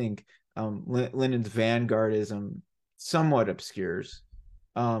I think Lenin's vanguardism somewhat obscures,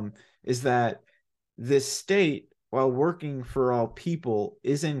 um, is that this state, while working for all people,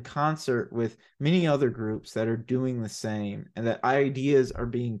 is in concert with many other groups that are doing the same, and that ideas are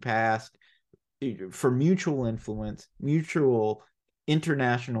being passed for mutual influence, mutual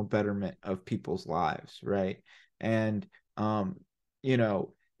international betterment of people's lives, right? And um, you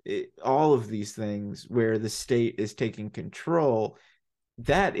know, all of these things where the state is taking control,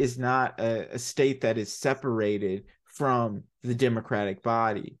 that is not a state that is separated from the democratic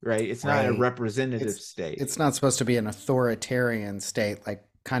body, right? It's not a Right. representative It's state. it's not supposed to be an authoritarian state, like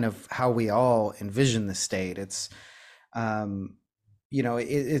kind of how we all envision the state. It's um,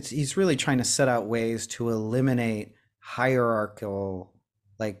 it's he's really trying to set out ways to eliminate hierarchical,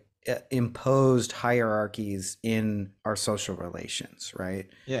 like imposed hierarchies in our social relations, right?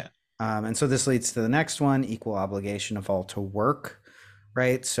 Yeah. And so this leads to the next one, equal obligation of all to work,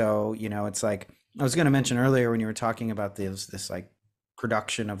 right? So, it's like I was going to mention earlier when you were talking about this like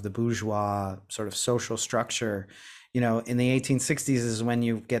production of the bourgeois sort of social structure, in the 1860s is when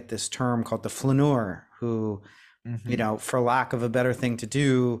you get this term called the flaneur, who, Mm-hmm. for lack of a better thing to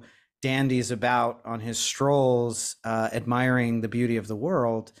do, dandies about on his strolls, admiring the beauty of the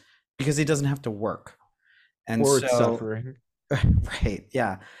world because he doesn't have to work. And Or it's so suffering. right,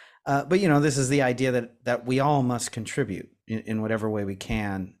 yeah. But this is the idea that we all must contribute in whatever way we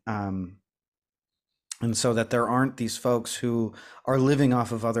can, and so that there aren't these folks who are living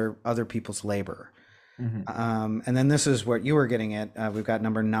off of other people's labor. Mm-hmm. And then this is what you were getting at. We've got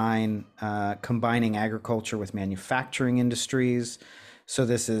number 9, combining agriculture with manufacturing industries. So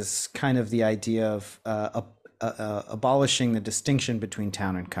this is kind of the idea of abolishing the distinction between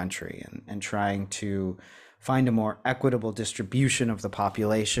town and country, and trying to find a more equitable distribution of the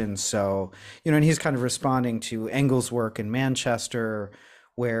population. So, and he's kind of responding to Engels' work in Manchester,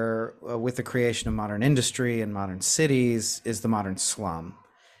 where with the creation of modern industry and modern cities is the modern slum,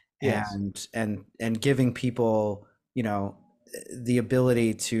 Yes. and giving people, the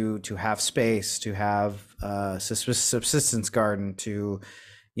ability to have space, to have subsistence garden, to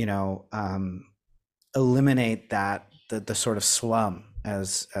you know eliminate the sort of slum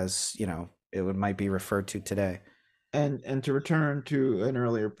as it might be referred to today. And to return to an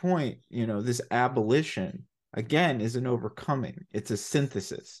earlier point, this abolition again is an overcoming. It's a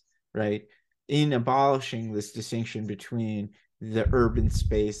synthesis, right? In abolishing this distinction between the urban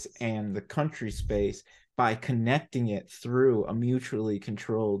space and the country space by connecting it through a mutually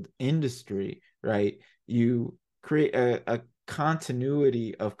controlled industry, right? You create a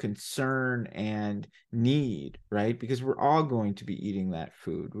continuity of concern and need, right? Because we're all going to be eating that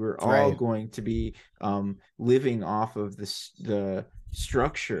food. We're all Right, going to be living off of the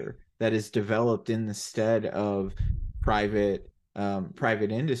structure that is developed in the stead of private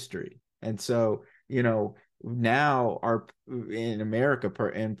industry. And so, now our in America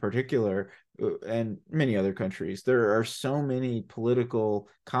in particular, and many other countries, there are so many political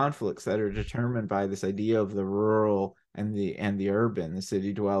conflicts that are determined by this idea of the rural and the urban, the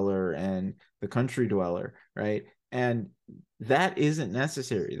city dweller and the country dweller, right? And that isn't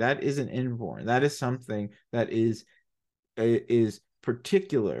necessary. That isn't inborn. That is something that is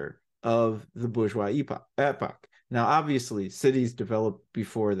particular of the bourgeois epoch. Now, obviously, cities developed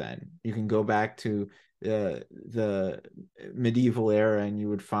before then. You can go back to the medieval era, and you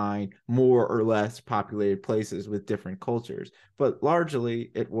would find more or less populated places with different cultures. But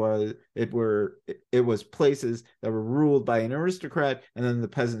largely, it was places that were ruled by an aristocrat, and then the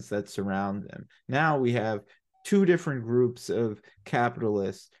peasants that surround them. Now we have two different groups of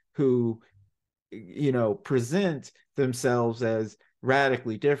capitalists who present themselves as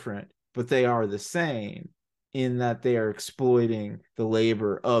radically different, but they are the same. in that they are exploiting the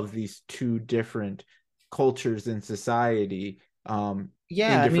labor of these two different cultures in society, in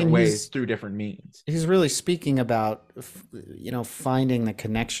Yeah, I mean, different ways through different means. he's really speaking about finding the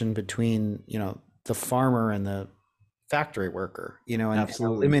connection between the farmer and the factory worker, and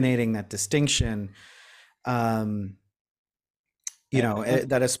Absolutely. eliminating that distinction. Um, And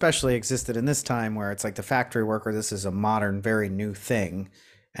that especially existed in this time where it's like the factory worker, this is a modern, very new thing.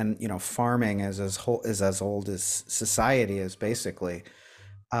 And, farming is as old as society is basically.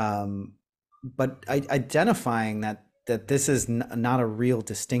 Um, but identifying that this is not a real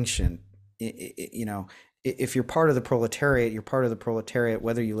distinction. If you're part of the proletariat, you're part of the proletariat,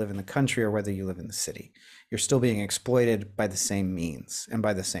 whether you live in the country or whether you live in the city. You're still being exploited by the same means and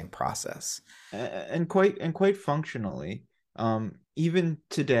by the same process. quite functionally, even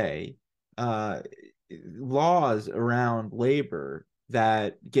today, uh, laws around labor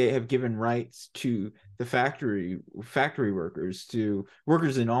that have given rights to the factory workers, to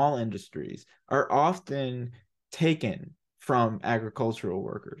workers in all industries, are often taken from agricultural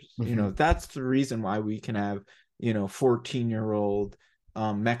workers. Hmm. That's the reason why we can have 14-year-old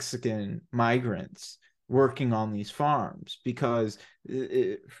Mexican migrants working on these farms, because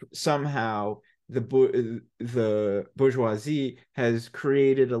somehow the bourgeoisie has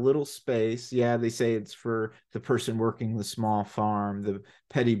created a little space. Yeah, they say it's for the person working the small farm, the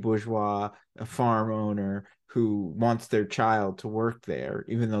petty bourgeois, a farm owner who wants their child to work there,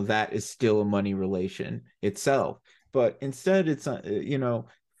 even though that is still a money relation itself. But instead, it's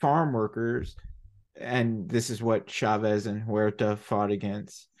farm workers, and this is what Chavez and Huerta fought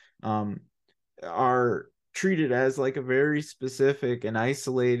against. Are treated as like a very specific and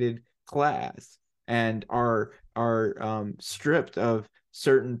isolated class, and are stripped of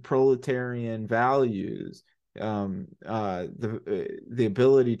certain proletarian values, the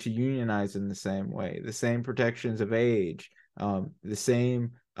ability to unionize in the same way, the same protections of age, the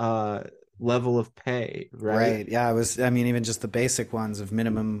same level of pay, right? Right. Yeah. I mean, even just the basic ones of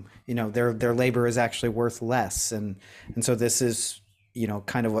minimum, their labor is actually worth less. And so this is,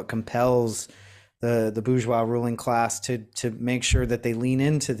 kind of what compels the bourgeois ruling class to make sure that they lean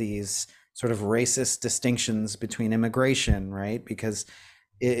into these sort of racist distinctions between immigration, right? Because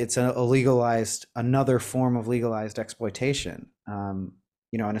it's a legalized, another form of legalized exploitation. And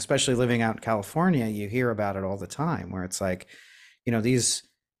especially living out in California, you hear about it all the time where it's like, these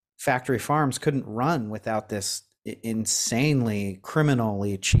factory farms couldn't run without this insanely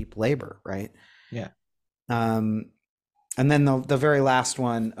criminally cheap labor, right? Yeah. Um, and then the very last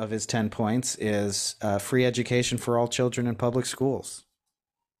one of his 10 points is free education for all children in public schools.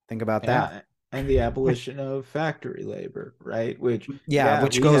 Think about that. Yeah, and the abolition of factory labor, right? Which, Yeah, yeah,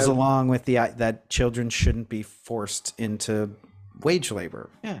 which we goes have. along with that children shouldn't be forced into wage labor.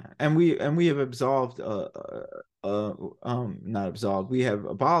 Yeah, and we have absolved, not absolved. We have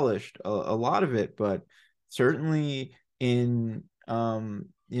abolished a lot of it, but certainly in,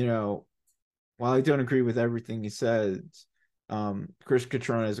 while I don't agree with everything he says, Chris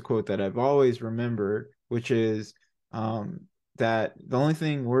Catrona has a quote that I've always remembered, which is, that the only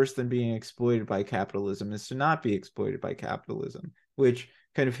thing worse than being exploited by capitalism is to not be exploited by capitalism, which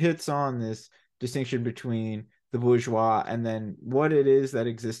kind of hits on this distinction between the bourgeois and then what it is that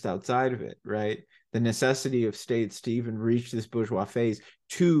exists outside of it, right? The necessity of states to even reach this bourgeois phase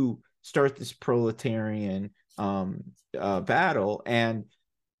to start this proletarian battle, and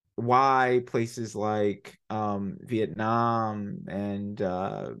why places like Vietnam and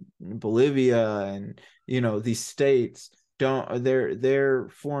Bolivia and these states don't, their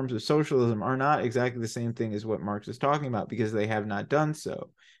forms of socialism are not exactly the same thing as what Marx is talking about, because they have not done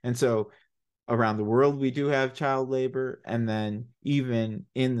so. And so around the world we do have child labor, and then even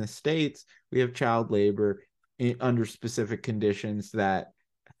in the States we have child labor under specific conditions that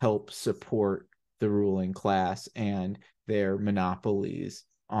help support the ruling class and their monopolies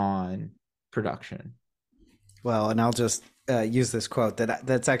on production. Well, and I'll just use this quote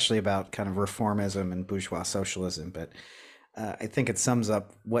that's actually about kind of reformism and bourgeois socialism, but I think it sums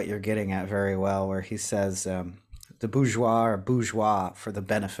up what you're getting at very well, where he says the bourgeois are bourgeois for the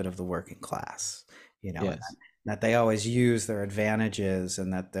benefit of the working class, and Yes, that they always use their advantages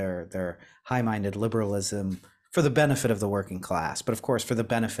and that their high-minded liberalism for the benefit of the working class, but of course for the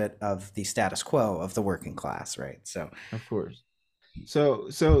benefit of the status quo of the working class, right? So of course. So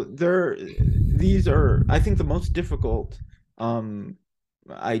these are, I think, the most difficult um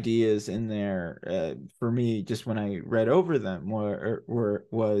ideas in there, for me, just when I read over them,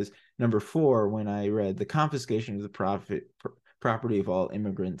 was number 4, when I read the confiscation of the property of all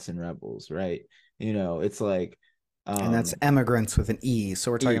immigrants and rebels, right? It's like, And that's um, emigrants with an E.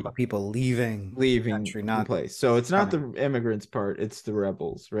 So we're talking E, about people leaving the leaving country, the not place. So it's not coming. the immigrants part, it's the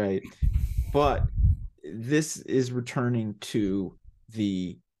rebels, right? But this is returning to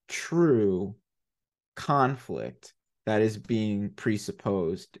the true conflict that is being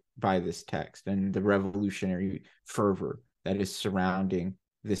presupposed by this text and the revolutionary fervor that is surrounding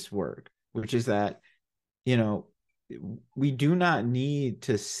this work, which is that, you know, we do not need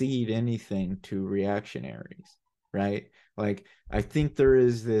to cede anything to reactionaries, right? Like, I think there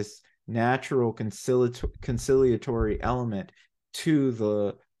is this natural conciliatory element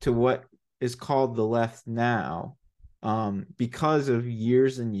to what is called the left now, because of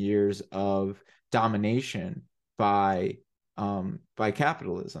years and years of domination by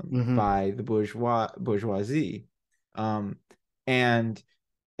capitalism, Hmm. by the bourgeoisie, um, and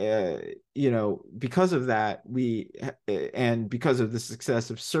uh, because of that, and because of the success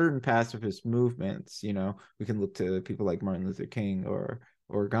of certain pacifist movements, we can look to people like Martin Luther King or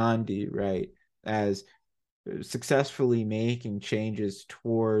Gandhi, right, as successfully making changes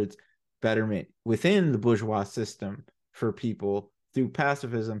towards betterment within the bourgeois system for people through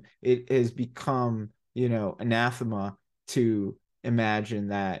pacifism. It has become, anathema to imagine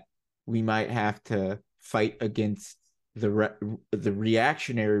that we might have to fight against the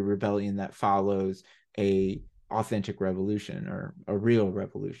reactionary rebellion that follows a authentic revolution or a real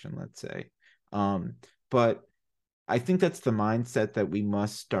revolution, let's say. But I think that's the mindset that we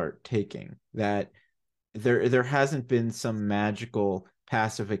must start taking, that there hasn't been some magical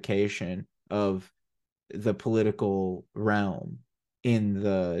pacification of the political realm in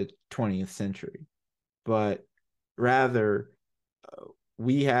the 20th century, but rather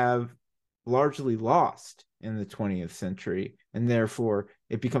we have largely lost in the 20th century, and therefore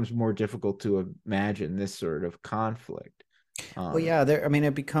it becomes more difficult to imagine this sort of conflict. Well, um yeah, there, I mean,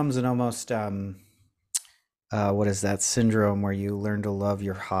 it becomes an almost, what is that syndrome where you learn to love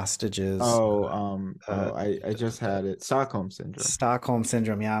your hostages? Uh, I just had it, Stockholm syndrome. Stockholm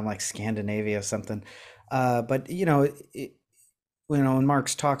syndrome. Yeah, I'm like Scandinavia or something. But when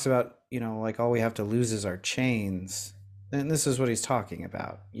Marx talks about, like all we have to lose is our chains, and this is what he's talking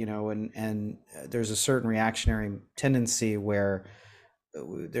about, and there's a certain reactionary tendency where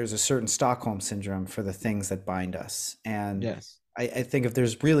there's a certain Stockholm syndrome for the things that bind us. And Yes. I think if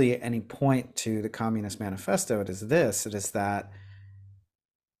there's really any point to the Communist Manifesto, it is this: it is that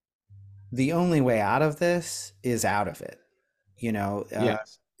the only way out of this is out of it. You know,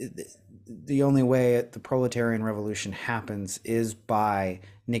 Yes. the only way the proletarian revolution happens is by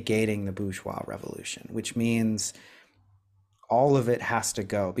negating the bourgeois revolution, which means all of it has to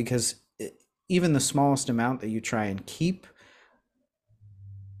go, because even the smallest amount that you try and keep,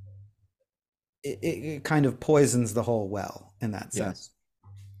 it kind of poisons the whole well in that sense,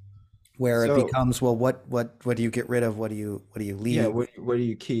 Yes. where it So becomes, well, what do you get rid of, what do you yeah, leave? what do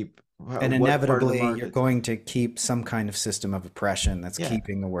you keep? And What part of the inevitably you're markets? going to keep some kind of system of oppression that's Yeah.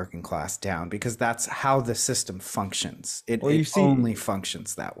 keeping the working class down, because that's how the system functions. it, Well, it only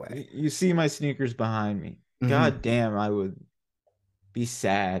functions that way. you see my sneakers behind me. Hmm. God damn, I would be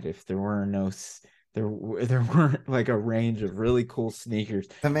sad if there were no there weren't like a range of really cool sneakers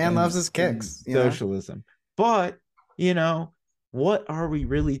The man loves his in kicks. socialism. But, you know, what are we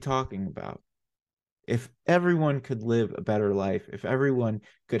really talking about? If everyone could live a better life, if everyone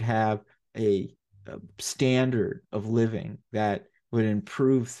could have a standard of living that would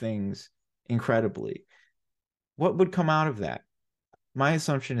improve things incredibly, what would come out of that? My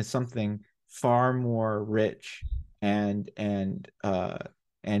assumption is something far more rich and and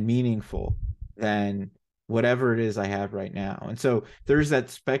meaningful than whatever it is I have right now. And so there's that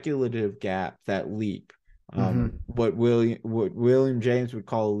speculative gap, that leap, Hmm. what William James would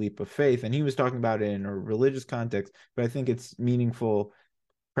call a leap of faith, and he was talking about it in a religious context, but I think it's meaningful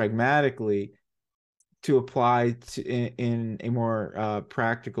pragmatically to apply in a more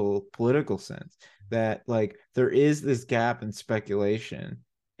practical political sense, that like there is this gap in speculation,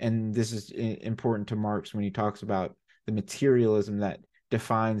 and this is important to Marx when he talks about the materialism that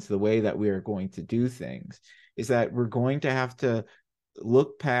defines the way that we are going to do things, is that we're going to have to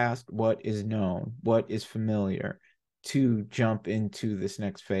look past what is known, what is familiar, to jump into this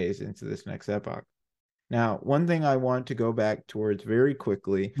next phase, into this next epoch. Now, one thing I want to go back towards very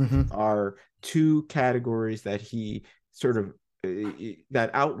quickly Hmm. are two categories that he sort of that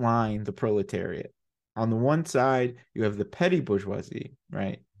outline the proletariat. On the one side, you have the petty bourgeoisie,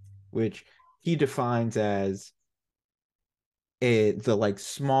 right, which he defines as the like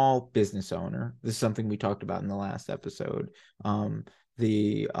small business owner. This is something we talked about in the last episode.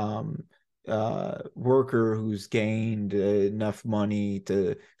 The worker who's gained enough money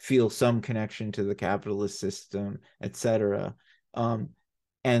to feel some connection to the capitalist system, etc. Um,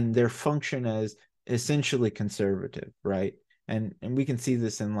 and their function as essentially conservative, right? And we can see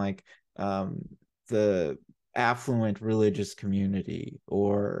this in like the affluent religious community,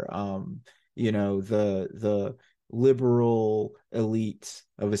 or the liberal elite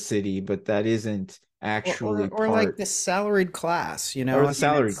of a city, but that isn't actually Or like part, the salaried class, you know? or I the mean,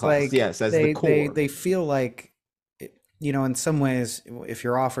 salary it's class, like yes, as the core. they feel like, you know, in some ways, if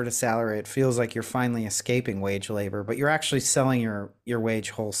you're offered a salary, it feels like you're finally escaping wage labor, but you're actually selling your wage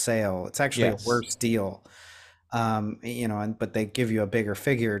wholesale. It's actually a Yes, worse deal. You know, and but they give you a bigger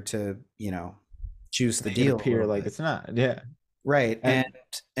figure to, you know, juice the make it deal a appear little like bit. it's not. Yeah. Right. And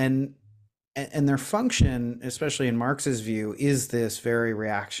And and their function, especially in Marx's view, is this very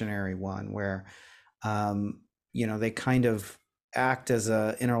reactionary one where um, you know, they kind of act as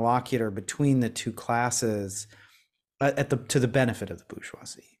a interlocutor between the two classes at the to the benefit of the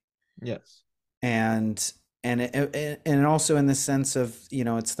bourgeoisie. yes. And and also in the sense of, you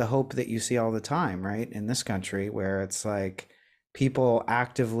know, it's the hope that you see all the time, right, in this country, where it's like people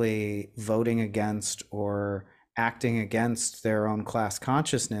actively voting against or acting against their own class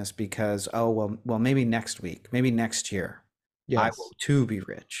consciousness because, oh well maybe next week, maybe next year I will Yes. too be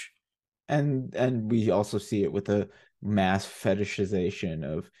rich. And we also see it with the mass fetishization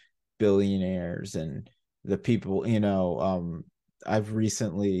of billionaires and the people, I've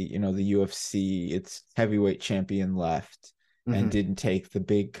recently, the UFC, its heavyweight champion left and Hmm. didn't take the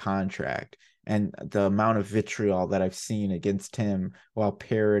big contract. And the amount of vitriol that I've seen against him while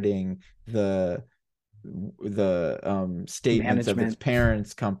parroting the statements of its Management.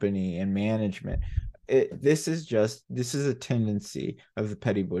 parents company and management. This is a tendency of the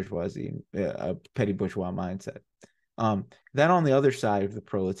petty bourgeoisie, a petty bourgeois mindset. Then on the other side of the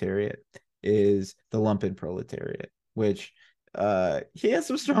proletariat is the lumpen proletariat, which he has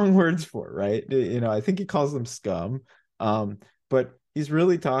some strong words for, right? I think he calls them scum. But he's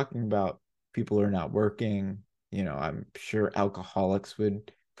really talking about people who are not working. I'm sure alcoholics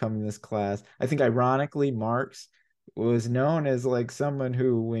would come in this class. I think ironically, Marx was known as like someone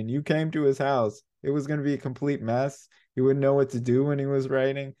who, when you came to his house, it was going to be a complete mess. He wouldn't know what to do when he was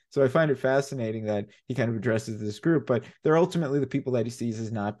writing. So I find it fascinating that he kind of addresses this group, but they're ultimately the people that he sees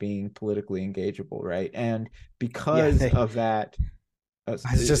as not being politically engageable, right? And Yeah, because they, of that, I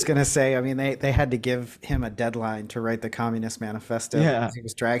was just gonna say, I mean, they had to give him a deadline to write the Communist Manifesto yeah, because he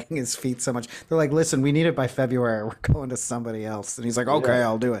was dragging his feet so much. They're like, listen, we need it by February. We're going to somebody else. And he's like, okay, yeah,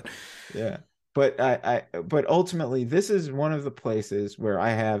 I'll do it. yeah. But ultimately, this is one of the places where I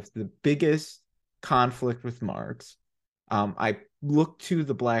have the biggest conflict with Marx. I look to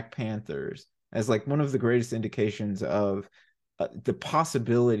the Black Panthers as like one of the greatest indications of the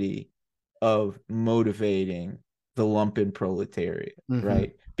possibility of motivating the lumpen proletariat, Hmm.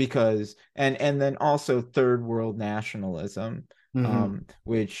 right? Because and then also third world nationalism, Hmm.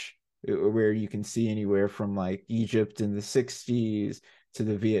 which where you can see anywhere from like Egypt in the 60s to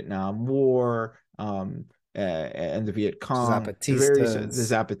the Vietnam War, and the Viet Cong, the Zapatistas.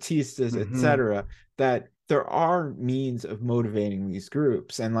 Zapatistas, Hmm. etc., that there are means of motivating these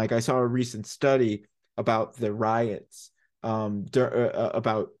groups. And like I saw a recent study about the riots,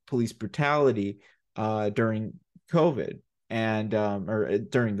 about police brutality during COVID, and or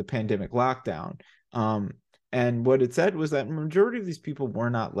during the pandemic lockdown. Um, and what it said was that majority of these people were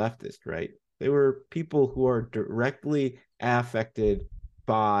not leftist, right? They were people who are directly affected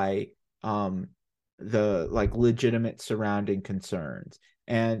by um, the like legitimate surrounding concerns.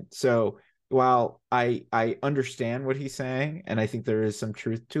 And so while I understand what he's saying, and I think there is some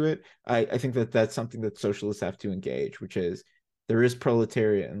truth to it, I think that that's something that socialists have to engage, which is there is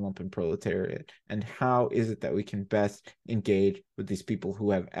proletariat and lumpen proletariat, and how is it that we can best engage with these people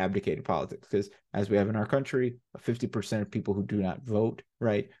who have abdicated politics? Because as we have in our country, 50% of people who do not vote,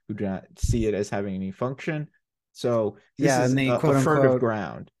 right, who do not see it as having any function. So this Yeah, is in the a quote furtive unquote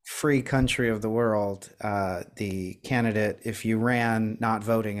ground. free country of the world, the candidate, if you ran not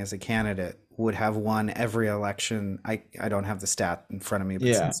voting as a candidate, would have won every election. I don't have the stat in front of me, but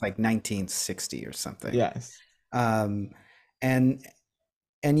Yeah. since like 1960 or something. Yes. Um, and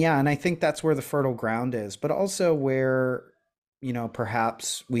and yeah, and I think that's where the fertile ground is, but also where, you know,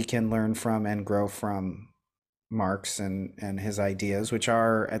 perhaps we can learn from and grow from Marx and his ideas, which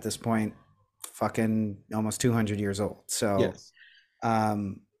are at this point fucking almost 200 years old. So, Yes.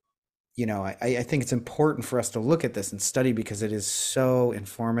 um, you know, I think it's important for us to look at this and study because it is so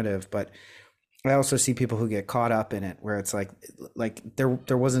informative. But I also see people who get caught up in it where it's like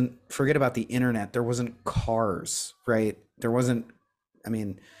there wasn't, forget about the internet, there wasn't cars, right? There wasn't, I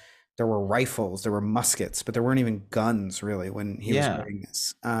mean, there were rifles, there were muskets, but there weren't even guns really when he was Yeah. writing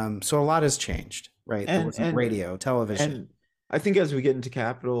this. So a lot has changed, right? There And wasn't radio, television. and I think as we get into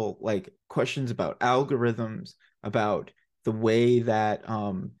capital, like questions about algorithms, about the way that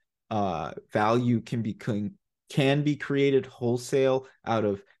value can be created wholesale out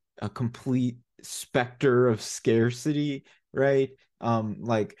of a complete specter of scarcity, right?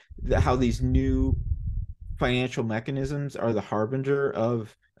 Like how these new financial mechanisms are the harbinger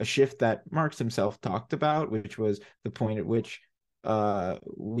of a shift that Marx himself talked about, which was the point at which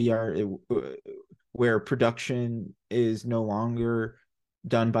we are where production is no longer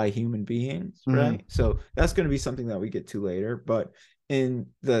done by human beings, Hmm. right? So that's going to be something that we get to later. But in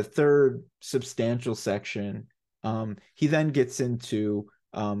the third substantial section, he then gets into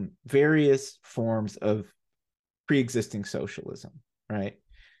various forms of pre-existing socialism, right?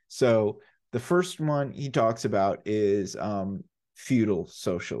 So the first one he talks about is feudal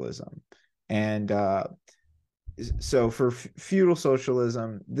socialism. And so for feudal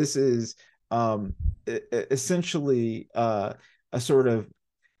socialism, this is essentially a sort of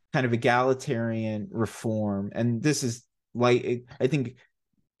kind of egalitarian reform. And this is like, I think,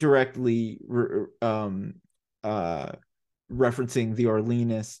 directly uh, referencing the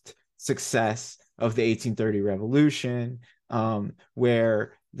Orleanist success of the 1830 revolution,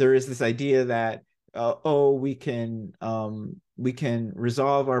 where there is this idea that we can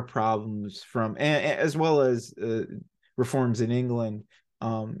resolve our problems from, as well as reforms in England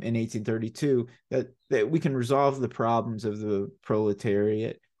in 1832, that we can resolve the problems of the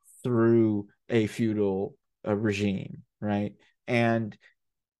proletariat through a feudal regime, right? And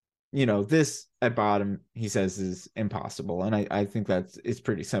this at bottom, he says, is impossible. And I think it's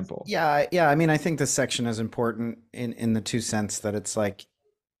pretty simple. Yeah, yeah. I mean, I think this section is important in the two sense that it's like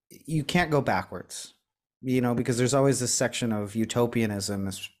you can't go backwards, because there's always this section of utopianism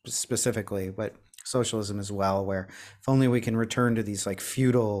specifically, but socialism as well, where if only we can return to these like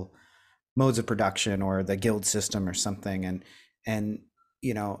feudal modes of production or the guild system or something, and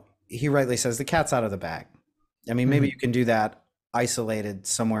he rightly says the cat's out of the bag. I mean, maybe you Mm-hmm. can do that isolated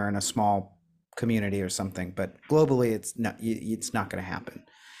somewhere in a small community or something, but globally, it's not going to happen.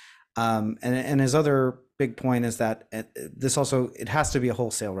 And his other big point is that it has to be a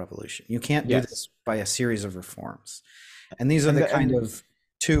wholesale revolution. You can't do Yes. this by a series of reforms, and these are And the the, kind and of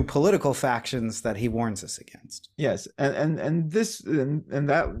two political factions that he warns us against. yes, and this and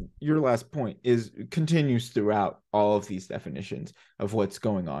that your last point is continues throughout all of these definitions of what's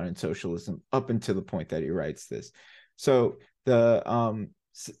going on in socialism up until the point that he writes this. So the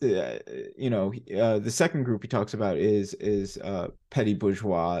second group he talks about is petty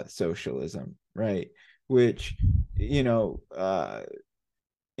bourgeois socialism, right? Which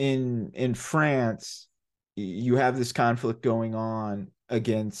in France, you have this conflict going on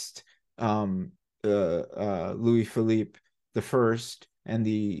against Louis Philippe the First, and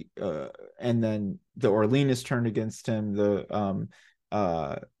then the Orleanists turned against him. The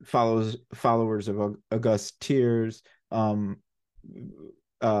followers of Auguste Thiers turn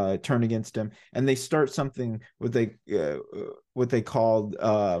against him, and they start something what they called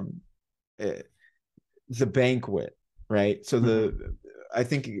uh, the banquet, right? So Mhm. I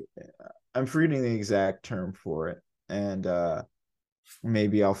think I'm forgetting the exact term for it, and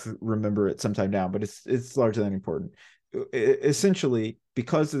maybe I'll remember it sometime now. But it's largely unimportant. Essentially,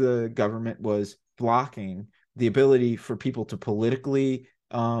 because the government was blocking the ability for people to politically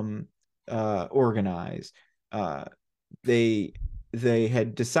organize, uh, they they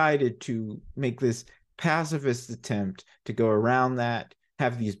had decided to make this pacifist attempt to go around that,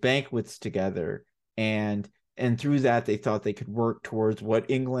 have these banquets together, and through that they thought they could work towards what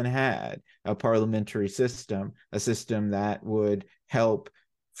England had, a parliamentary system, a system that would help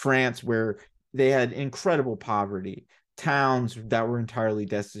France, where they had incredible poverty, towns that were entirely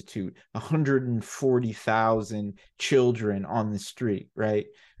destitute, 140,000 children on the street, right?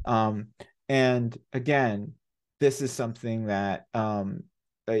 Um, and again, this is something that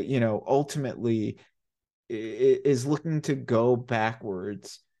ultimately is looking to go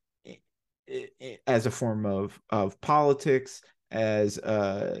backwards as a form of politics, as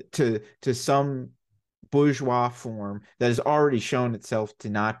to some bourgeois form that has already shown itself to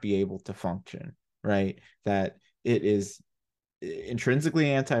not be able to function, right? That it is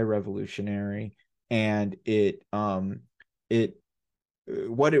intrinsically anti-revolutionary, and it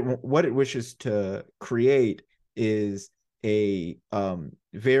what it wishes to create is a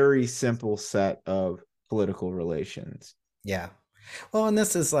very simple set of political relations. Yeah. Well, and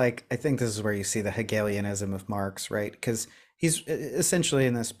this is like, I think this is where you see the Hegelianism of Marx, right? Because he's essentially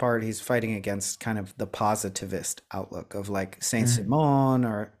in this part, he's fighting against kind of the positivist outlook of like Mhm. Saint-Simon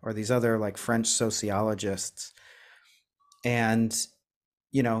or these other like French sociologists. And,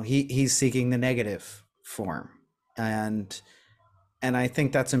 you know, he's seeking the negative form. And and I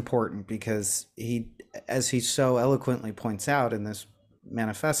think that's important because he, as he so eloquently points out in this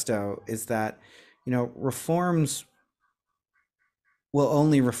manifesto, is that, you know, reforms will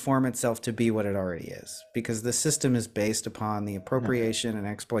only reform itself to be what it already is because the system is based upon the Yeah. appropriation and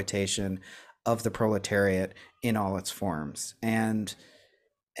exploitation of the proletariat in all its forms. And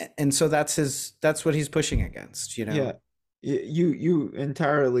so that's what he's pushing against, you know. Yeah. You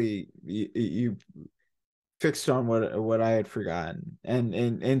entirely you fixed on what I had forgotten.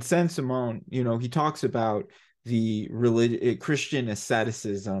 And Saint Simon, you know, he talks about the Christian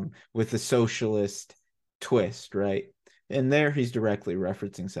asceticism with a socialist twist, right? And there he's directly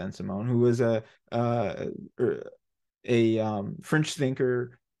referencing Saint Simon, who was uh, French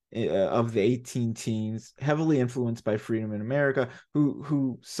thinker of the 18 teens, heavily influenced by freedom in America,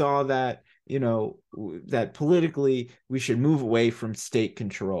 who saw that, you know, that politically we should move away from state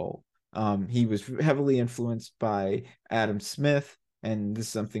control. He was heavily influenced by Adam Smith, and this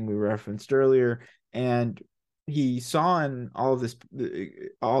is something we referenced earlier. And he saw in all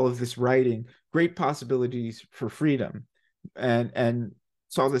of this writing great possibilities for freedom, and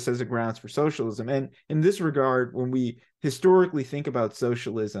saw this as a grounds for socialism. And in this regard, when we historically think about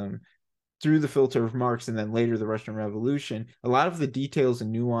socialism through the filter of Marx and then later the Russian Revolution, a lot of the details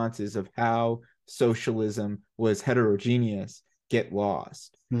and nuances of how socialism was heterogeneous get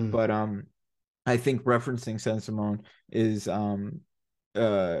lost. Hmm. But I think referencing Saint-Simon is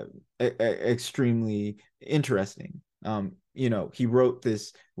uh, extremely interesting. You know, he wrote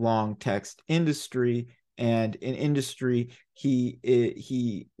this long text, Industry, and in Industry,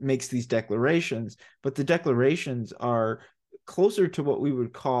 he makes these declarations, but the declarations are closer to what we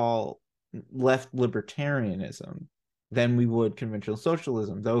would call left libertarianism than we would conventional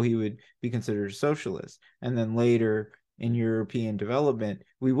socialism, though he would be considered a socialist. And then later in European development,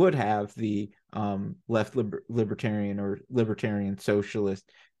 we would have the left libertarian or libertarian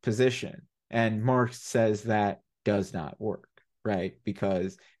socialist position. And Marx says that does not work, right?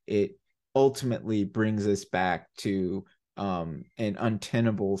 Because it ultimately brings us back to an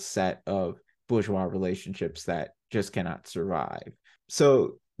untenable set of bourgeois relationships that just cannot survive.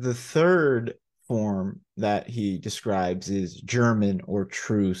 So the third form that he describes is German or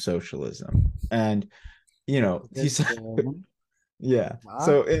true socialism. And, you know, Good he's German. yeah. Ah.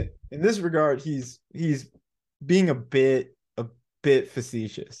 So in this regard, he's being a bit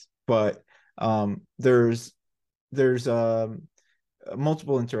facetious, but there's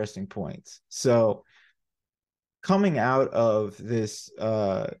multiple interesting points. So coming out of this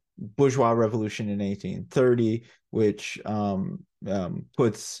bourgeois revolution in 1830, which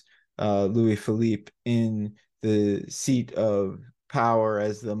puts Louis Philippe in the seat of power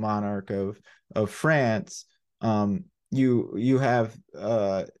as the monarch of France, you have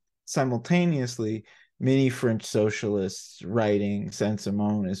simultaneously many French socialists writing.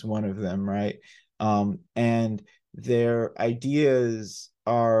 Saint-Simon is one of them, right? And their ideas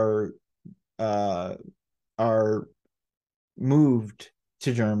uh, are moved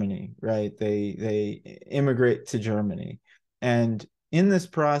to Germany, right? They immigrate to Germany, and in this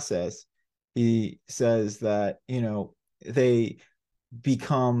process, he says that, you know, they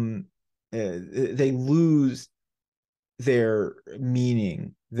become they lose their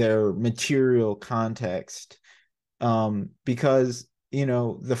meaning, their material context, because, you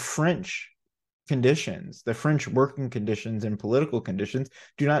know, the French working conditions and political conditions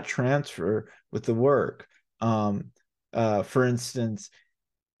do not transfer with the work. For instance,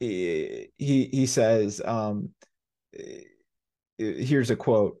 he says, here's a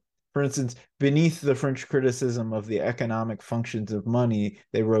quote. For instance, beneath the French criticism of the economic functions of money,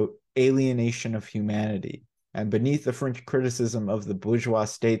 they wrote alienation of humanity. And beneath the French criticism of the bourgeois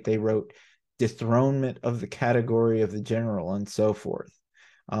state, they wrote dethronement of the category of the general, and so forth.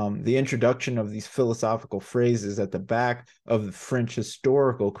 The introduction of these philosophical phrases at the back of the French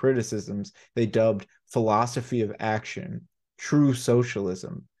historical criticisms they dubbed philosophy of action, true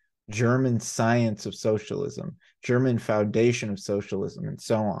socialism, German science of socialism, German foundation of socialism, and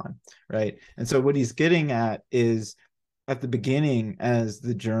so on, right? And so what he's getting at is, at the beginning, as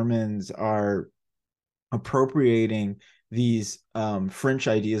the Germans are appropriating these French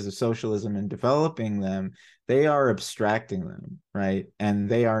ideas of socialism and developing them, they are abstracting them, right? And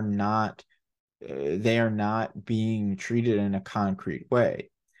they are not being treated in a concrete way.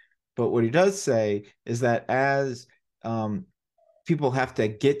 But what he does say is that as people have to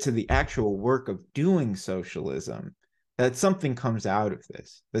get to the actual work of doing socialism, that something comes out of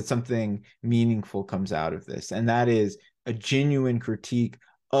this, that something meaningful comes out of this, and that is a genuine critique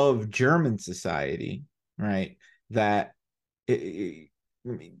of German society, right? That it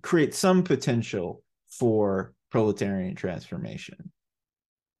creates some potential for proletarian transformation.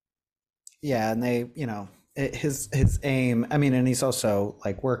 Yeah, and they, his aim, I mean, and he's also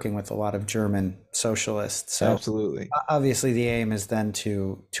like working with a lot of German socialists. So Absolutely. obviously the aim is then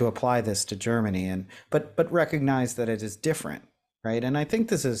to apply this to Germany, and but recognize that it is different, right? And I think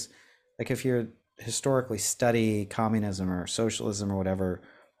this is like, if you historically study communism or socialism or whatever,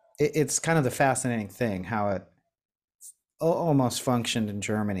 it's kind of the fascinating thing how it almost functioned in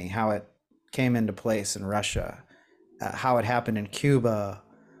Germany, how it came into place in Russia, how it happened in Cuba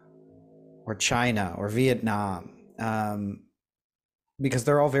or China or Vietnam, because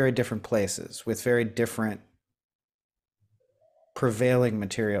they're all very different places with very different prevailing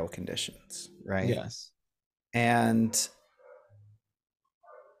material conditions, right? Yes. And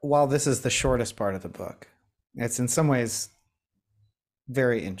while this is the shortest part of the book, it's in some ways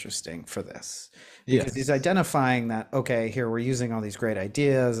very interesting for this, because he's Yes. identifying that, okay, here we're using all these great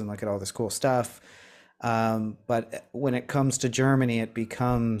ideas and look at all this cool stuff. But when it comes to Germany, it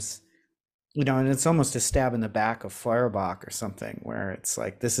becomes, and it's almost a stab in the back of Feuerbach or something, where it's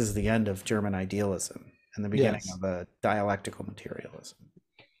like, this is the end of German idealism and the beginning Yes. of a dialectical materialism.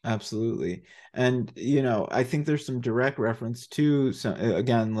 Absolutely. And, I think there's some direct reference to, some,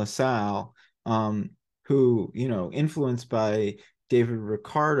 again, LaSalle, who, influenced by David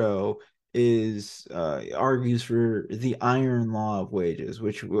Ricardo, is argues for the iron law of wages,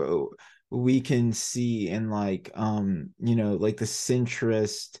 which we can see in like, like the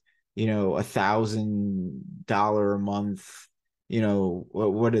centrist, $1,000 a month,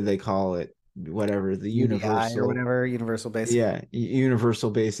 what do they call it? Whatever, the UBI or universal, whatever, universal basic. yeah,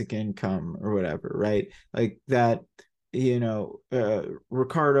 universal basic income or whatever, right? Like that,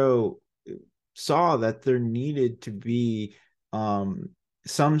 Ricardo saw that there needed to be um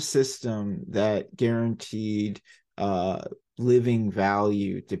some system that guaranteed uh living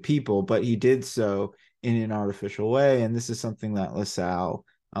value to people, but he did so in an artificial way, and this is something that LaSalle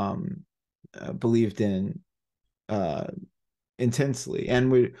believed in uh intensely,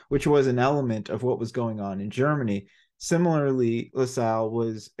 and which was an element of what was going on in Germany. Similarly, LaSalle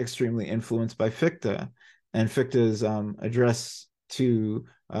was extremely influenced by Fichte, and Fichte's address to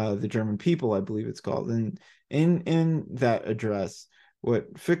the German people, I believe it's called. And in that address,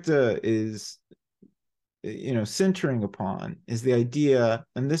 what Fichte is, centering upon is the idea,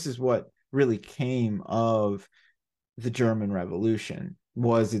 and this is what really came of the German Revolution,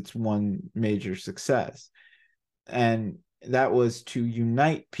 was its one major success, and that was to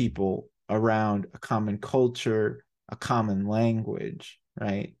unite people around a common culture, a common language,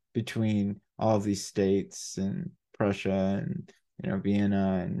 right? Between all of these states and Prussia and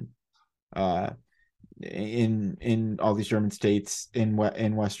Vienna and in all these German states in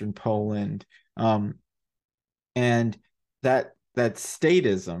Western Poland, and that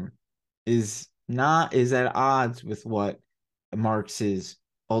statism is at odds with what Marx is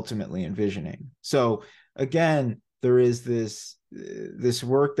ultimately envisioning. So again, there is this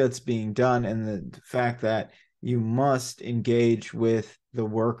work that's being done, and the fact that you must engage with the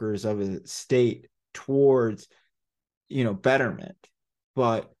workers of a state towards betterment.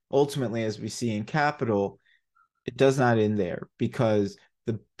 But ultimately, as we see in Capital, it does not end there, because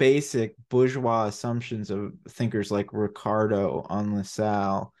the basic bourgeois assumptions of thinkers like Ricardo on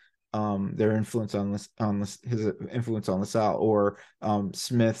LaSalle, their influence on his influence on LaSalle, or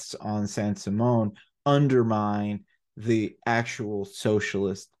Smith's on Saint-Simon, undermine the actual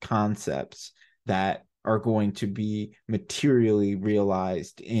socialist concepts that are going to be materially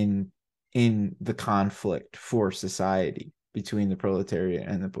realized in the conflict for society between the proletariat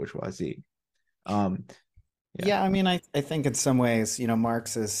and the bourgeoisie. Um, yeah. Yeah, I mean, I think in some ways,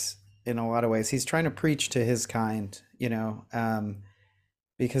 Marx is, in a lot of ways, he's trying to preach to his kind,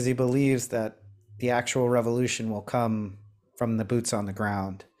 because he believes that the actual revolution will come from the boots on the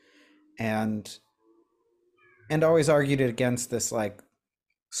ground, and always argued against this like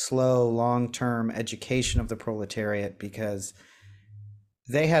slow, long-term education of the proletariat, because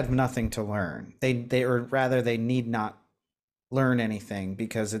they had nothing to learn. Or rather, they need not learn anything,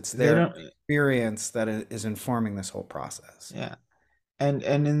 because it's They their don't. experience that is informing this whole process. Yeah. And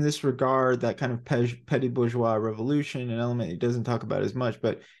in this regard, that kind of petty bourgeois revolution, an element he doesn't talk about as much,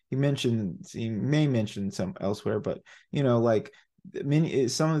 but he may mention some elsewhere, but like many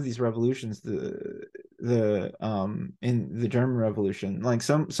some of these revolutions, the in the German Revolution, like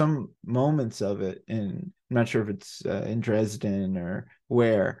some moments of it, in I'm not sure if it's in Dresden or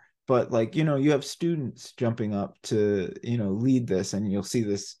where, but like, you know, you have students jumping up to, you know, lead this, and you'll see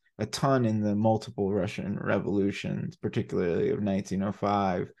this a ton in the multiple Russian revolutions, particularly of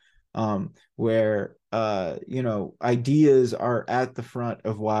 1905, where you know, ideas are at the front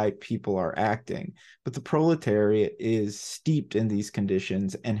of why people are acting, but the proletariat is steeped in these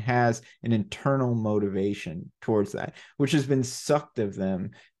conditions and has an internal motivation towards that, which has been sucked of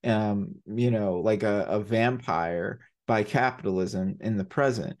them, you know, like a vampire by capitalism in the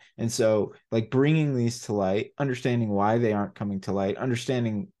present. And so, like, bringing these to light, understanding why they aren't coming to light,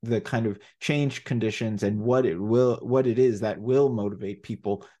 understanding the kind of change conditions and what it is that will motivate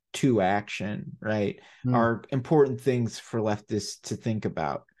people to action, right, Mm. are important things for leftists to think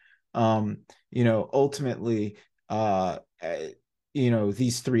about. You know, ultimately, you know,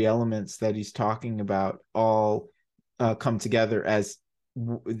 these three elements that he's talking about all come together as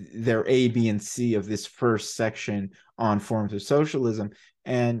their A, B, and C of this first section on forms of socialism.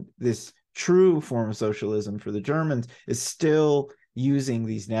 And this true form of socialism for the Germans is still using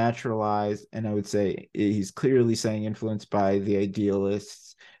these naturalized, and I would say he's clearly saying influenced by the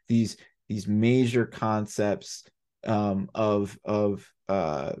idealists, these these major concepts of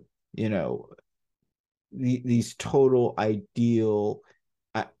you know, these total ideal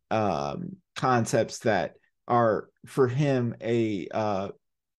concepts that are for him a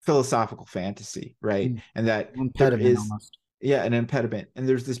philosophical fantasy, right? Mm. And that there Impediment is, almost. yeah, an impediment, and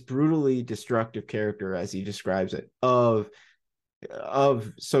there's this brutally destructive character, as he describes it, of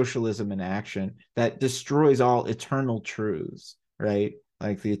socialism in action that destroys all eternal truths, right?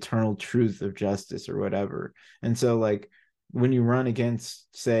 Like the eternal truth of justice or whatever. And so, like, when you run against,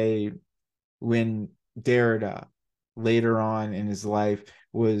 say, when Derrida later on in his life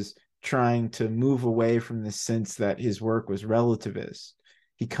was trying to move away from the sense that his work was relativist,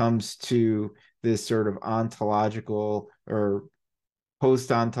 he comes to this sort of ontological or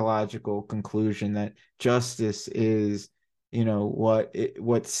post-ontological conclusion that justice is, you know,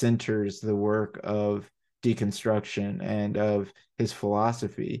 what centers the work of deconstruction and of his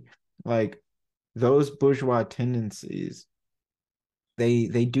philosophy. Like, those bourgeois tendencies,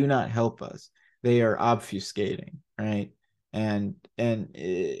 they do not help us. They are obfuscating, right?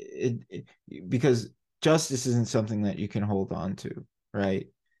 Because justice isn't something that you can hold on to, right?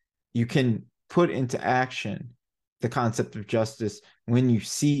 You can put into action the concept of justice when you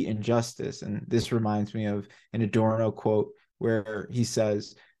see injustice. And this reminds me of an Adorno quote where he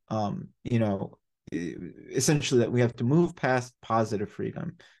says, you know, essentially that we have to move past positive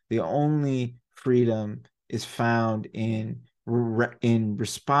freedom. The only freedom is found in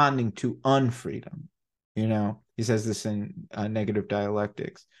responding to unfreedom. You know, he says this in Negative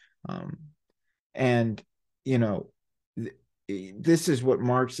Dialectics, um, and you know, this is what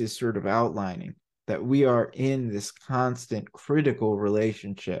Marx is sort of outlining, that we are in this constant critical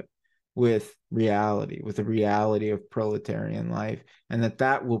relationship with reality, with the reality of proletarian life, and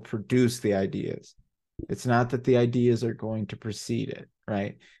that will produce the ideas. It's not that the ideas are going to precede it,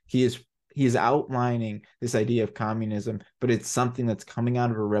 right? He is outlining this idea of communism, but it's something that's coming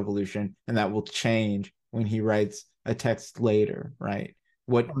out of a revolution, and that will change when he writes a text later, right?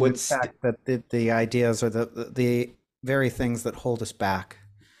 Well, in fact, that the ideas are the very things that hold us back.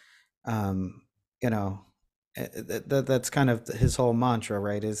 Um, you know, that's kind of his whole mantra,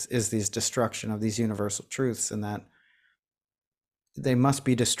 right? Is these destruction of these universal truths, and that they must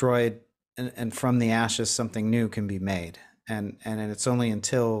be destroyed, and from the ashes something new can be made. And it's only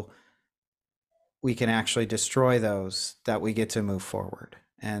until we can actually destroy those that we get to move forward.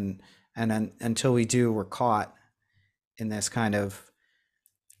 Until we do, we're caught in this kind of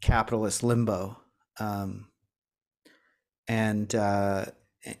capitalist limbo. Um, and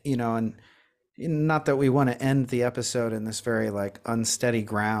you know, and not that we want to end the episode in this very like unsteady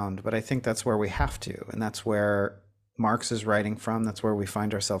ground, but I think that's where we have to, and that's where Marx is writing from. That's where we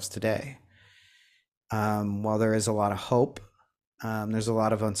find ourselves today. While there is a lot of hope, there's a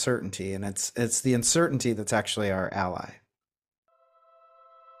lot of uncertainty, and it's the uncertainty that's actually our ally.